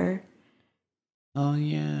good hair. Oh,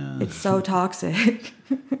 yeah. It's so toxic.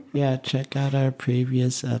 Yeah, check out our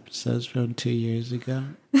previous episodes from 2 years ago.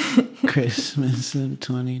 Christmas in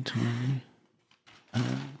 2020.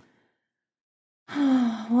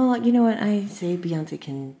 Well, you know what? I say Beyonce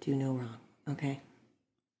can do no wrong. Okay.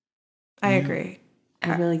 I agree.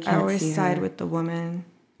 I really can't I always see side her. with the woman.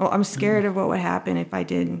 Well, I'm scared of what would happen if I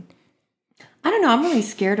didn't. I don't know. I'm really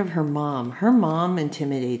scared of her mom. Her mom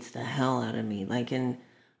intimidates the hell out of me. Like, and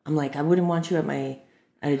I'm like, I wouldn't want you at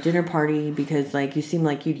a dinner party because, like, you seem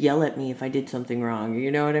like you'd yell at me if I did something wrong.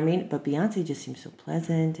 You know what I mean? But Beyonce just seems so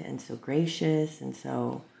pleasant and so gracious and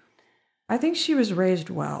so. I think she was raised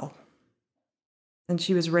well. And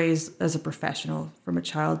she was raised as a professional from a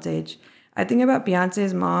child's age. I think about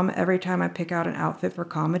Beyonce's mom every time I pick out an outfit for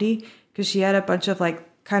comedy because she had a bunch of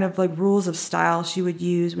kind of rules of style she would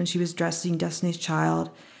use when she was dressing Destiny's Child.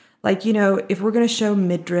 Like, you know, if we're going to show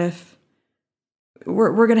midriff,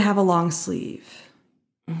 we're going to have a long sleeve.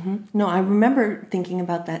 Mm-hmm. No, I remember thinking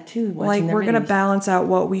about that too. Like, we're going to balance out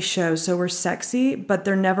what we show so we're sexy, but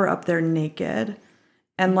they're never up there naked.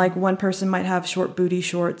 And like one person might have short booty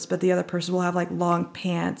shorts, but the other person will have like long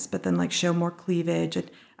pants, but then like show more cleavage.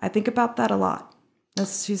 And I think about that a lot.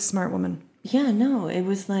 She's a smart woman. Yeah, no, it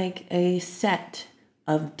was like a set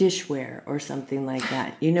of dishware or something like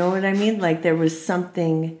that. You know what I mean? Like there was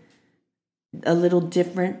something a little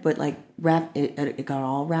different, but like it got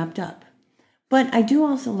all wrapped up. But I do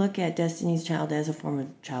also look at Destiny's Child as a form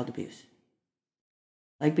of child abuse.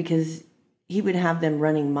 Like because he would have them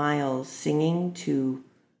running miles singing to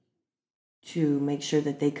make sure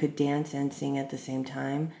that they could dance and sing at the same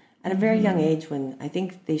time at a very young age when I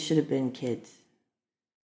think they should have been kids.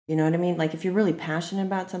 You know what I mean? Like if you're really passionate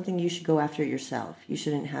about something, you should go after it yourself. You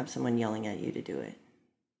shouldn't have someone yelling at you to do it.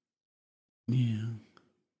 Yeah.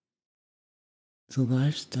 It's a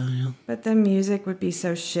lifestyle. But the music would be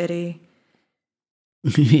so shitty.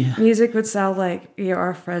 Yeah. Music would sound like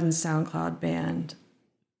our friend's SoundCloud band.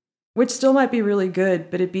 Which still might be really good,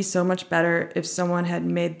 but it'd be so much better if someone had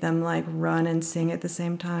made them like run and sing at the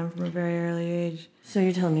same time from a very early age. So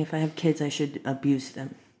you're telling me if I have kids, I should abuse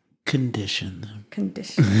them? Condition them.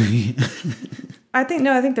 Condition. I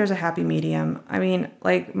think there's a happy medium. I mean,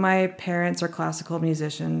 like my parents are classical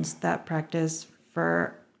musicians that practice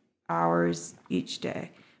for hours each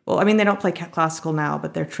day. Well, I mean, they don't play classical now,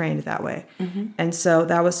 but they're trained that way. Mm-hmm. And so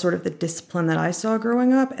that was sort of the discipline that I saw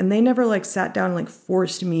growing up. And they never like sat down and like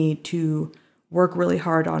forced me to work really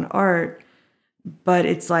hard on art. But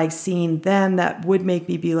it's like seeing them that would make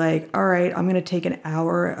me be like, all right, I'm going to take an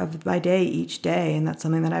hour of my day each day. And that's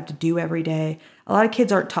something that I have to do every day. A lot of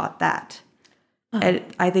kids aren't taught that. And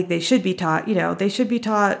I think they should be taught, they should be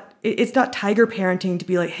taught. It's not tiger parenting to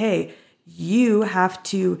be like, hey, you have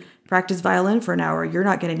to practice violin for an hour. You're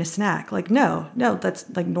not getting a snack. Like, no, that's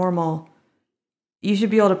like normal. You should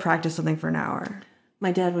be able to practice something for an hour.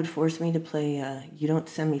 My dad would force me to play You Don't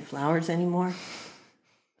Send Me Flowers Anymore.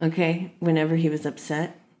 Okay? Whenever he was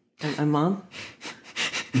upset at my mom.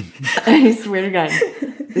 I swear to God.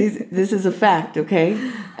 This is a fact,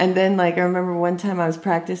 okay? And then, like, I remember one time I was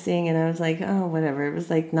practicing and I was like, oh, whatever. It was,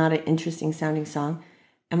 like, not an interesting sounding song.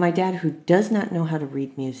 And my dad, who does not know how to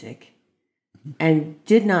read music and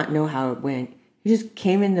did not know how it went, he just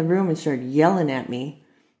came in the room and started yelling at me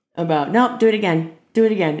about, no, do it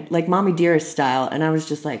again, like Mommy Dearest style. And I was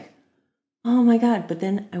just like, oh, my God. But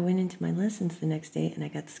then I went into my lessons the next day and I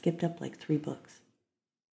got skipped up like 3 books.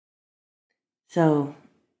 So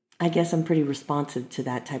I guess I'm pretty responsive to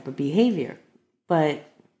that type of behavior, but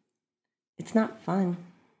it's not fun.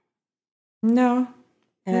 No,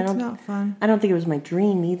 and it's not fun. I don't think it was my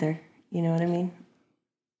dream either. You know what I mean?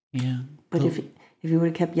 Yeah. But if you would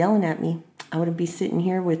have kept yelling at me, I wouldn't be sitting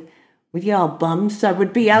here with y'all bums. I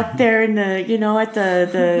would be out there in the, at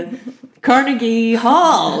the Carnegie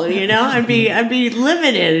Hall. I'd be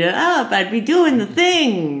living it up. I'd be doing the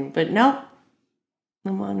thing. But nope,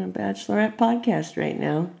 I'm on a Bachelorette podcast right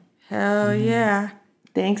now. Hell yeah.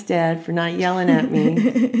 Thanks, Dad, for not yelling at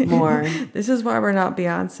me more. This is why we're not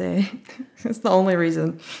Beyonce. That's the only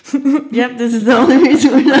reason. Yep, this is the only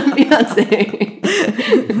reason we're not Beyonce.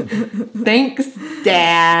 Thanks,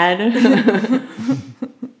 Dad.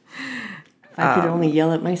 If I could only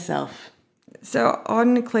yell at myself. So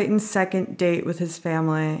on Clayton's second date with his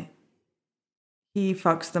family, he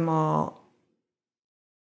fucks them all.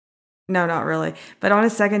 No, not really. But on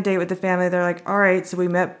his second date with the family, they're like, all right, so we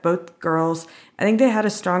met both girls. I think they had a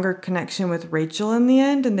stronger connection with Rachel in the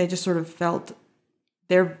end, and they just sort of felt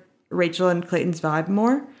their Rachel and Clayton's vibe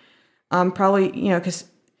more. Probably, because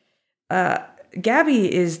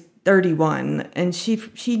Gabby is 31, and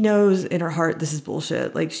she knows in her heart this is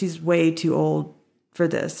bullshit. Like, she's way too old for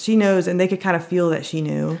this. She knows, and they could kind of feel that she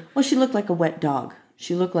knew. Well, she looked like a wet dog.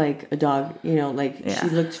 She looked like a dog, She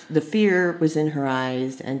looked, the fear was in her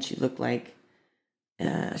eyes, and she looked like...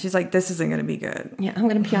 she's like, this isn't going to be good. Yeah, I'm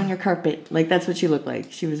going to pee on your carpet. Like, that's what she looked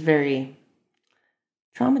like. She was very...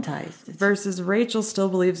 traumatized. Versus Rachel still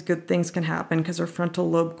believes good things can happen because her frontal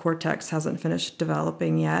lobe cortex hasn't finished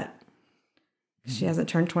developing yet. She hasn't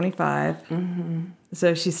turned 25.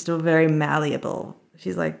 So she's still very malleable.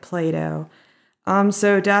 She's like Play-Doh.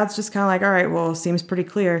 So Dad's just kind of like, all right, well, seems pretty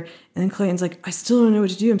clear. And then Clayton's like, I still don't know what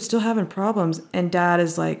to do. I'm still having problems. And Dad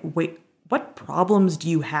is like, wait, what problems do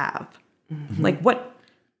you have? Like, what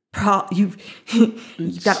you've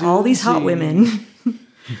got all these hot women.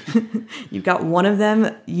 You've got one of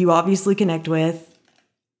them you obviously connect with.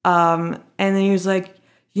 And then he was like,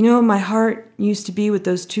 you know, my heart used to be with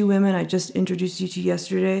those two women I just introduced you to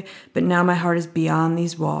yesterday, but now my heart is beyond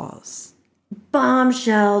these walls.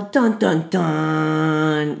 Bombshell. Dun, dun,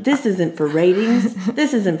 dun. This isn't for ratings.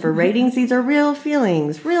 This isn't for ratings. These are real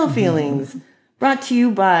feelings. Real feelings. Brought to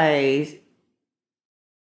you by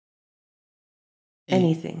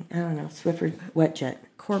anything. I don't know. Swiffer Wet Jet.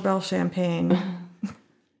 Corbel Champagne.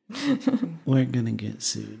 We're gonna get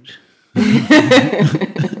sued.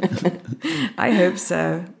 I hope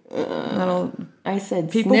so. That'll I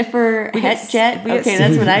said People- sniffer, we get- het jet. we get Okay,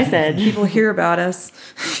 that's what I said. people hear about us.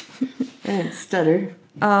 I didn't stutter.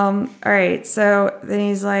 All right, so then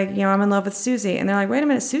he's like, you know, I'm in love with Susie. And they're like, wait a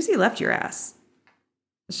minute, Susie left your ass.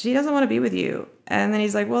 She doesn't want to be with you. And then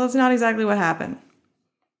he's like, well, that's not exactly what happened.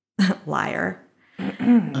 Liar.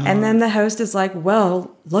 And then the host is like,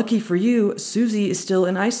 well, lucky for you, Susie is still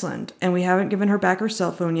in Iceland. And we haven't given her back her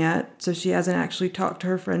cell phone yet. So she hasn't actually talked to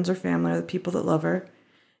her friends or family or the people that love her.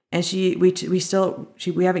 And we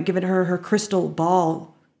haven't given her her crystal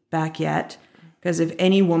ball back yet. Because if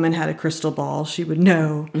any woman had a crystal ball, she would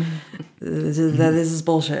know this is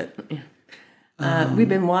bullshit. We've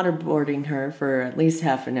been waterboarding her for at least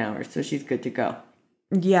half an hour, so she's good to go.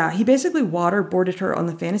 Yeah, he basically waterboarded her on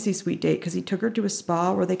the fantasy suite date because he took her to a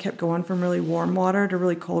spa where they kept going from really warm water to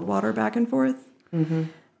really cold water back and forth. Mm-hmm.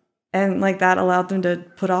 And like that allowed them to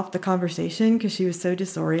put off the conversation because she was so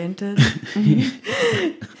disoriented.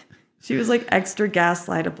 She was like extra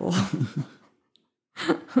gaslightable.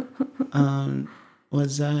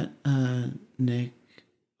 Was that Nick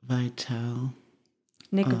Vitale?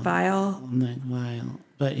 Nick Vile. Nick Vile.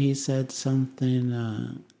 But he said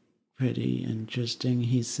something pretty interesting.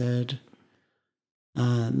 He said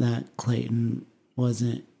that Clayton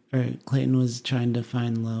was trying to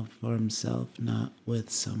find love for himself, not with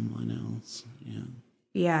someone else. Yeah.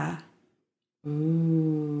 Yeah.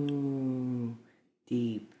 Ooh,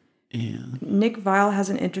 deep. Yeah. Nick Vile has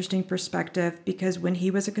an interesting perspective because when he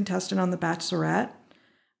was a contestant on The Bachelorette,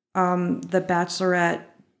 The Bachelorette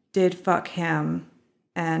did fuck him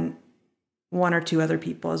and one or two other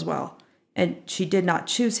people as well. And she did not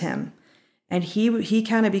choose him. And he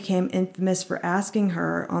kind of became infamous for asking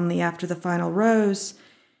her on the After the Final Rose.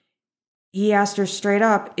 He asked her straight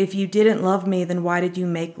up, if you didn't love me, then why did you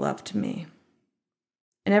make love to me?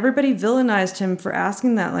 And everybody villainized him for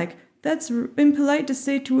asking that, like, that's impolite to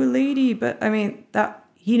say to a lady, but I mean, that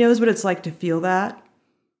he knows what it's like to feel that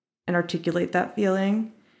and articulate that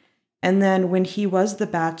feeling. And then when he was the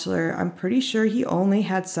Bachelor, I'm pretty sure he only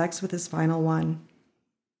had sex with his final one.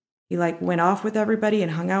 He like went off with everybody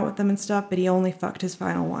and hung out with them and stuff, but he only fucked his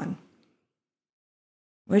final one.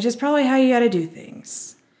 Which is probably how you gotta do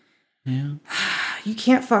things. Yeah. You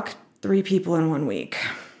can't fuck 3 people in 1 week.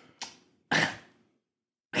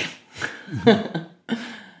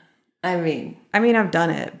 I mean, I've done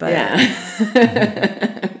it, but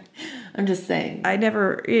yeah. I'm just saying. I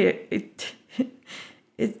never. It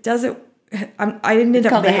doesn't. I didn't end It's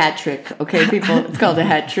up. called a hat trick, okay, people. It's called a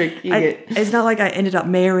hat trick. It's not like I ended up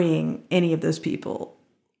marrying any of those people.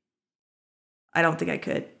 I don't think I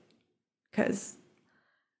could, because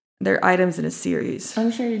they're items in a series. I'm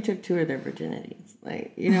sure you took 2 of their virginities.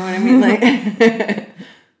 Like, you know what I mean? Like,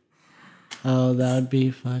 Oh, that would be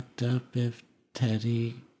fucked up if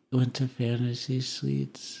Teddy went to fantasy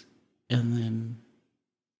suites and then,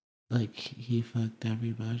 like, he fucked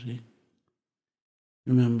everybody.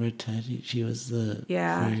 Remember Teddy? She was the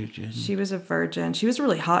virgin. She was a virgin. She was a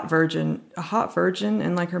really hot virgin. A hot virgin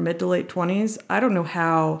in like her mid to late 20s. I don't know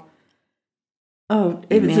how. oh,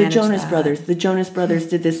 it was the Jonas Brothers. The Jonas Brothers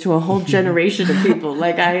did this to a whole generation of people.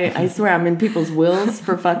 Like, I swear I'm in people's wills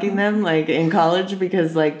for fucking them, like, in college,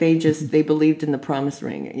 because, like, they believed in the promise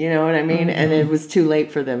ring. You know what I mean? Mm-hmm. And it was too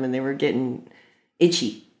late for them, and they were getting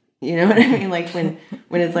itchy. You know what I mean? Like, when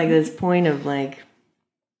it's, like, this point of, like,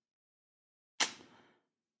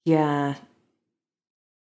 yeah,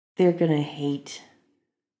 they're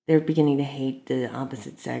beginning to hate the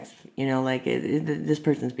opposite sex, you know, like this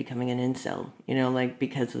person's becoming an incel, you know, like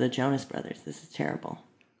because of the Jonas Brothers. This is terrible.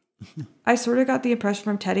 I sort of got the impression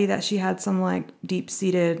from Teddy that she had some like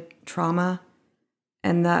deep-seated trauma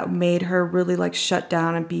And that made her really like shut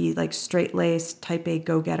down and be like straight-laced, type A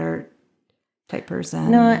go-getter type person.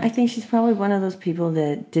 No, I think she's probably one of those people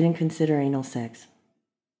that didn't consider anal sex.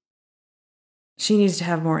 She needs to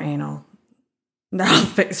have more anal. That'll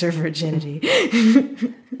fix her virginity.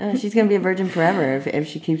 She's going to be a virgin forever if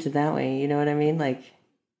she keeps it that way. You know what I mean? Like,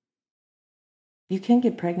 you can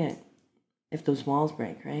get pregnant if those walls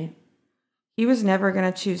break, right? He was never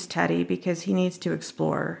going to choose Teddy because he needs to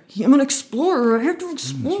explore. I'm an explorer. I have to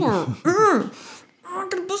explore. I'm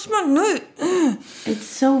going to bust my nut. It's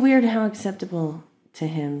so weird how acceptable to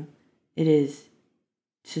him it is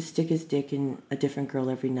to stick his dick in a different girl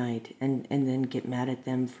every night and then get mad at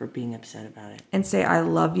them for being upset about it. And say, I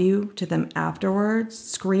love you to them afterwards.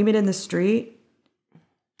 Scream it in the street.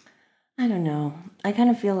 I don't know. I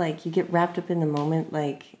kind of feel like you get wrapped up in the moment,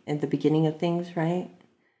 like at the beginning of things, right?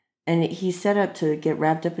 And he's set up to get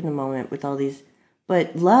wrapped up in the moment with all these.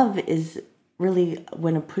 But love is really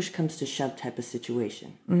when a push comes to shove type of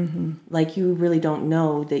situation. Mm-hmm. Like you really don't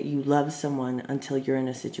know that you love someone until you're in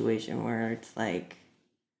a situation where it's like,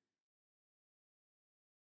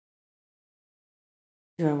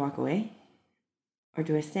 do I walk away or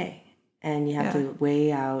do I stay? And you have to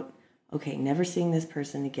weigh out, okay, never seeing this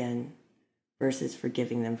person again versus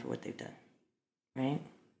forgiving them for what they've done, right?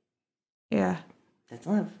 Yeah. That's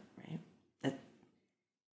love, right? That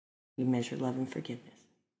you measure love and forgiveness.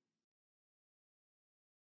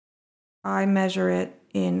 I measure it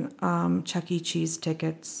in Chuck E. Cheese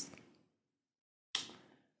tickets.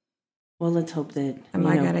 Well, let's hope that... Am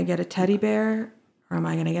I going to get a teddy bear or am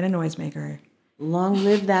I going to get a noisemaker? Long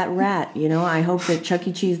live that rat, I hope that Chuck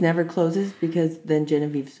E. Cheese never closes because then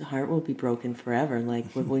Genevieve's heart will be broken forever.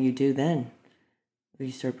 Like, what will you do then? Will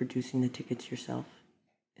you start producing the tickets yourself?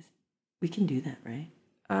 We can do that, right?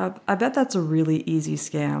 I bet that's a really easy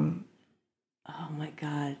scam. Oh my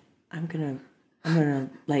God. I'm gonna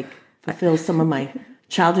like fulfill some of my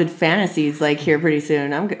childhood fantasies like here pretty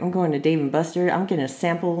soon. I'm going to Dave & Buster. I'm getting a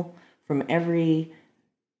sample from every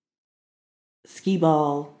skee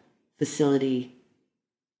ball facility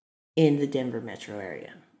in the Denver metro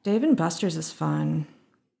area. Dave & Buster's is fun.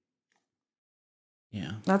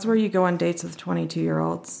 Yeah. That's where you go on dates with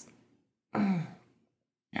 22-year-olds. And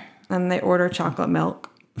they order chocolate milk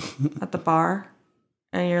at the bar.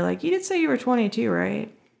 And you're like, you did say you were 22, right?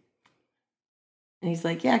 And he's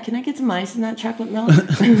like, yeah, can I get some ice in that chocolate milk?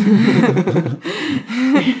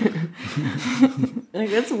 Like,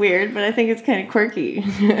 that's weird, but I think it's kind of quirky.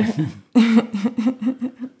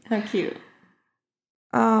 How cute.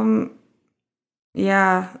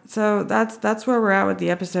 Yeah, so that's where we're at with the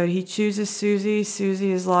episode. He chooses Susie.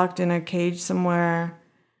 Susie is locked in a cage somewhere.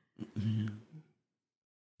 Mm-hmm.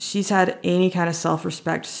 She's had any kind of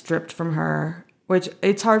self-respect stripped from her, which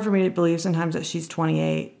it's hard for me to believe sometimes that she's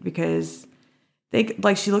 28 because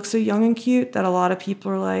she looks so young and cute that a lot of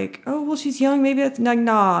people are like, oh, well, she's young. Maybe that's like,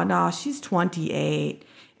 nah, she's 28.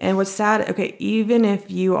 And what's sad, okay, even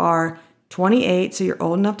if you are 28, so you're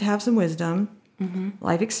old enough to have some wisdom,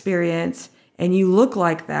 life experience, and you look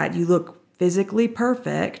like that, you look physically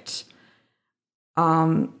perfect,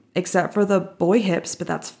 except for the boy hips, but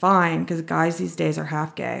that's fine because guys these days are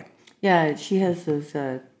half gay. Yeah, she has those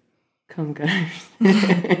cum gutters.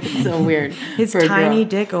 It's so weird. His tiny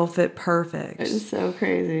dick will fit perfect. It's so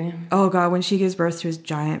crazy. Oh, God, when she gives birth to his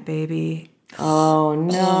giant baby. Oh,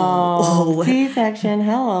 no. C-section,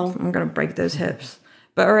 hello. I'm going to break those hips.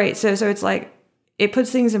 But all right, so it's like, it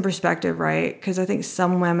puts things in perspective, right? Because I think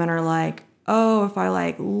some women are like, oh, if I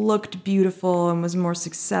like looked beautiful and was more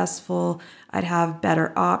successful, I'd have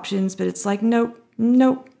better options. But it's like, nope.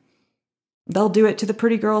 They'll do it to the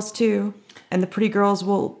pretty girls too. And the pretty girls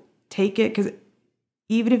will take it because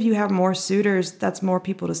even if you have more suitors, that's more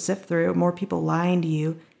people to sift through, more people lying to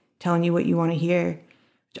you, telling you what you want to hear.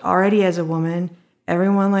 Which already as a woman,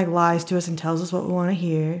 everyone like lies to us and tells us what we want to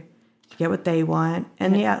hear to get what they want.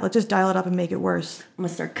 And yeah, let's just dial it up and make it worse. I'm going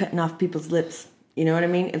to start cutting off people's lips. You know what I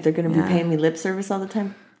mean? If they're going to be paying me lip service all the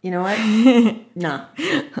time, you know what? Nah.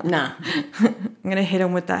 I'm going to hit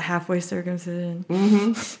them with that halfway circumcision.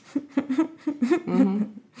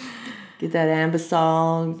 Get that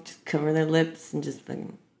Ambisol, just cover their lips and just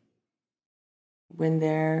fucking win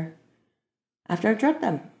there after I've drugged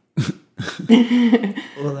them.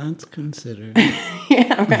 Well, that's considered.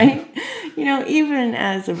 Yeah, right? Even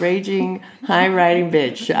as a raging, high-riding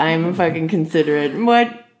bitch, I'm fucking considerate.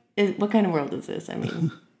 What kind of world is this? I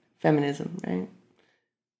mean, feminism, right?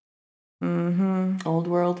 Mm-hmm. Old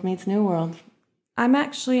world meets new world. I'm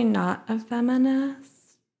actually not a feminist.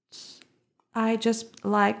 I just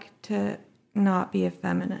like to not be a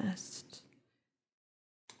feminist.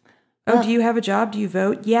 Oh, do you have a job? Do you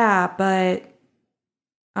vote? Yeah, but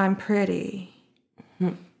I'm pretty.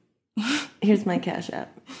 Here's my Cash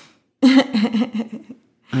App.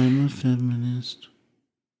 I'm a feminist.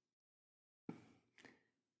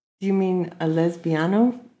 Do you mean a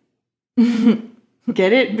lesbiano?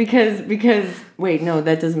 Get it? Because wait, no,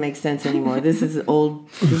 that doesn't make sense anymore. This is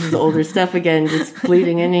older stuff again, just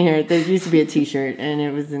bleeding in here. There used to be a t-shirt and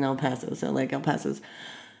it was in El Paso. So like El Paso's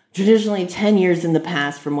traditionally 10 years in the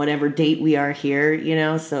past from whatever date we are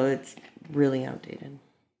here, so it's really outdated.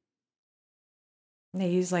 They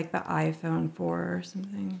use like the iPhone 4 or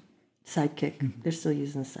something. Sidekick. They're still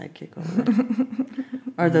using Sidekick over there.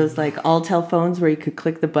 Or those like Altel phones where you could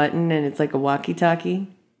click the button and it's like a walkie-talkie.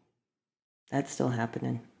 That's still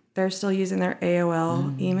happening. They're still using their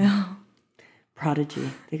AOL email. Prodigy.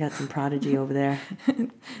 They got some Prodigy over there.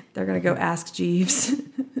 They're going to go ask Jeeves.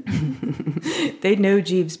 They know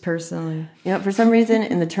Jeeves personally. For some reason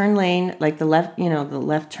in the turn lane, like the left, the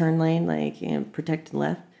left turn lane, like protected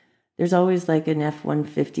left, there's always like an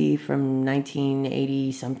F-150 from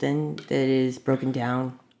 1980 something that is broken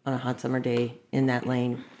down on a hot summer day in that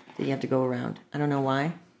lane that you have to go around. I don't know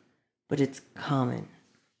why, but it's common.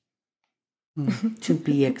 To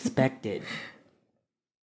be expected.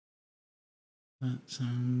 That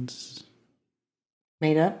sounds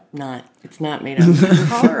made up? It's not made up.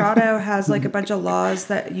 Colorado has like a bunch of laws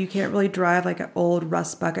that you can't really drive like an old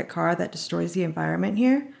rust bucket car that destroys the environment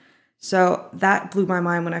here. So that blew my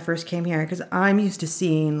mind when I first came here because I'm used to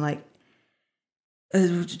seeing like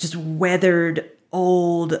just weathered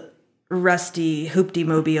old rusty hoopty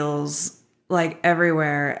mobiles like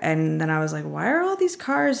everywhere. And then I was like, why are all these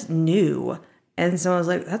cars new? And so I was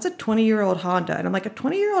like, that's a 20-year-old Honda. And I'm like, a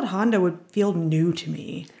 20-year-old Honda would feel new to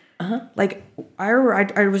me. Like I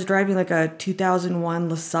was driving like a 2001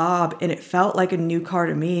 LeSaab and it felt like a new car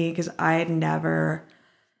to me because I had never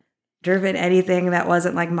driven anything that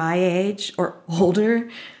wasn't like my age or older.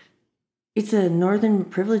 It's a northern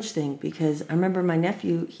privilege thing because I remember my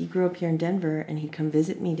nephew, he grew up here in Denver and he'd come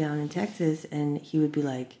visit me down in Texas and he would be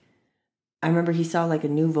like, I remember he saw like a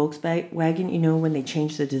new Volkswagen, when they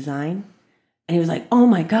changed the design. And he was like, oh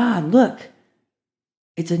my God, look,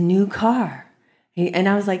 it's a new car. And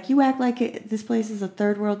I was like, you act like this place is a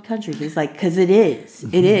third world country. He's like, because it is.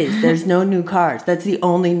 It is. There's no new cars. That's the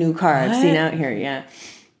only new car I've seen out here. Yeah.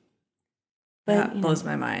 But, that blows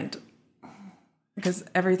my mind. Because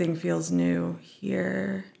everything feels new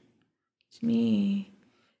here to me.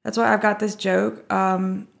 That's why I've got this joke.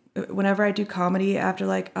 Whenever I do comedy after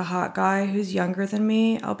like a hot guy who's younger than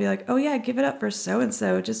me, I'll be like, oh yeah, give it up for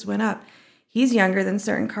so-and-so. It just went up. He's younger than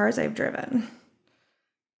certain cars I've driven.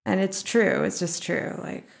 And it's true. It's just true.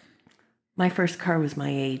 Like my first car was my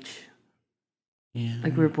age. Yeah.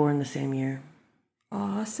 Like we were born the same year.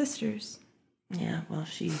 Aw, sisters. Yeah, well,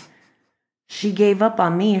 she gave up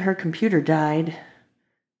on me. Her computer died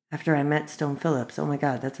after I met Stone Phillips. Oh my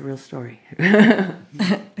God, that's a real story.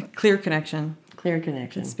 Clear connection. Clear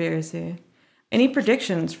connection. Conspiracy. Any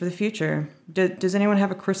predictions for the future? Does anyone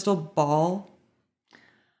have a crystal ball?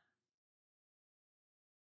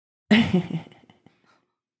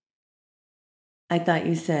 I thought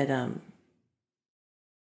you said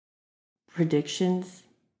predictions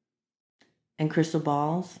and crystal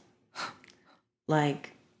balls.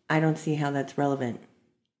 Like, I don't see how that's relevant.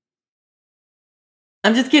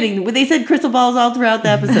 I'm just kidding. They said crystal balls all throughout the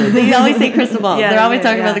episode. They always say crystal balls. They're always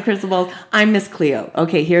talking about the crystal balls. I'm Miss Cleo.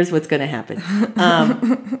 Okay, here's what's going to happen.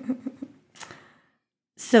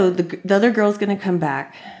 So the other girl's going to come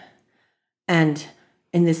back. And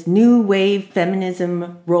in this new wave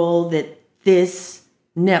feminism role that this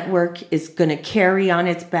network is going to carry on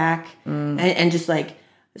its back. And just like,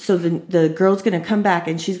 so the girl's going to come back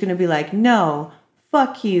and she's going to be like, no,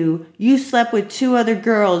 fuck you. You slept with 2 other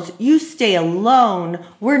girls. You stay alone.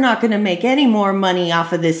 We're not going to make any more money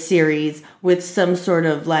off of this series with some sort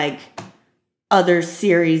of like other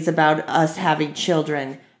series about us having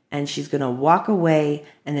children. And she's going to walk away.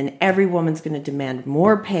 And then every woman's going to demand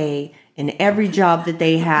more pay in every job that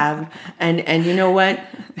they have. And you know what?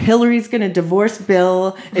 Hillary's going to divorce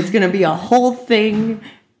Bill. It's going to be a whole thing.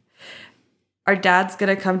 Our dad's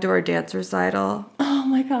going to come to our dance recital. Oh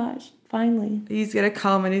my gosh. Finally. He's going to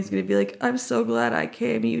come and he's going to be like, I'm so glad I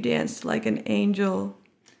came. You danced like an angel.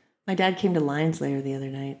 My dad came to Lions Lair the other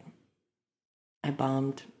night. I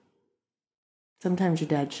bombed. Sometimes your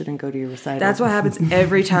dad shouldn't go to your recital. That's what happens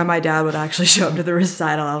every time my dad would actually show up to the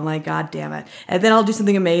recital. I'm like, God damn it. And then I'll do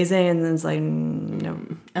something amazing and then it's like, no.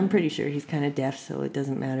 I'm pretty sure he's kind of deaf, so it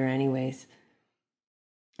doesn't matter anyways.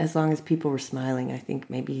 As long as people were smiling, I think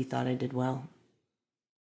maybe he thought I did well.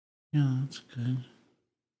 Yeah, that's good.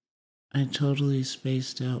 I totally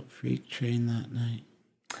spaced out Freak Train that night.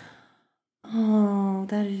 Oh,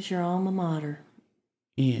 that is your alma mater.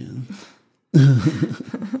 Yeah.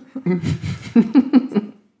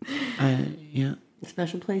 Yeah. A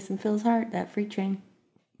special place in Phil's heart, that freight train.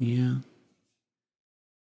 Yeah.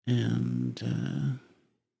 And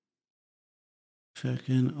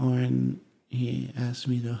fucking Oren, he asked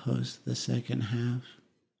me to host the second half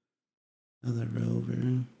of the Rover.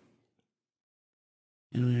 And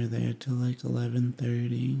we were there till like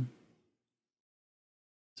 11:30.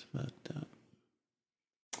 It's fucked up.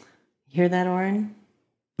 You hear that, Oren?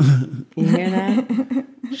 You hear that?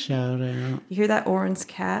 Shout out. You hear that, Oren's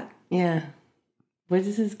cat? Yeah. What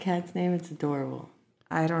is his cat's name? It's adorable.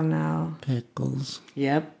 I don't know. Pickles.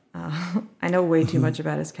 Yep. I know way too much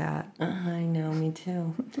about his cat. I know, me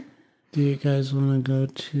too. Do you guys want to go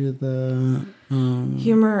to the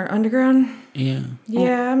Humor Underground? Yeah.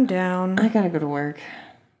 Yeah, I'm down. I gotta go to work.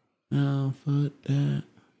 Oh, fuck that.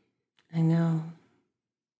 I know.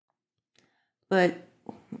 But,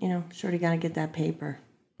 Shorty gotta get that paper.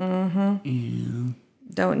 Mm-hmm. Yeah.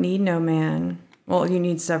 Don't need no man. Well, you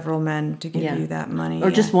need several men to give Yeah. you that money. Or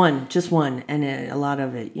yeah. just one, and a lot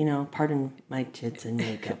of it, pardon my tits and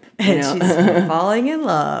makeup. And she's falling in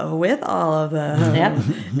love with all of them. Yep.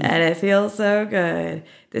 And it feels so good.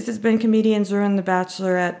 This has been Comedians Ruin the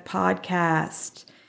Bachelorette podcast.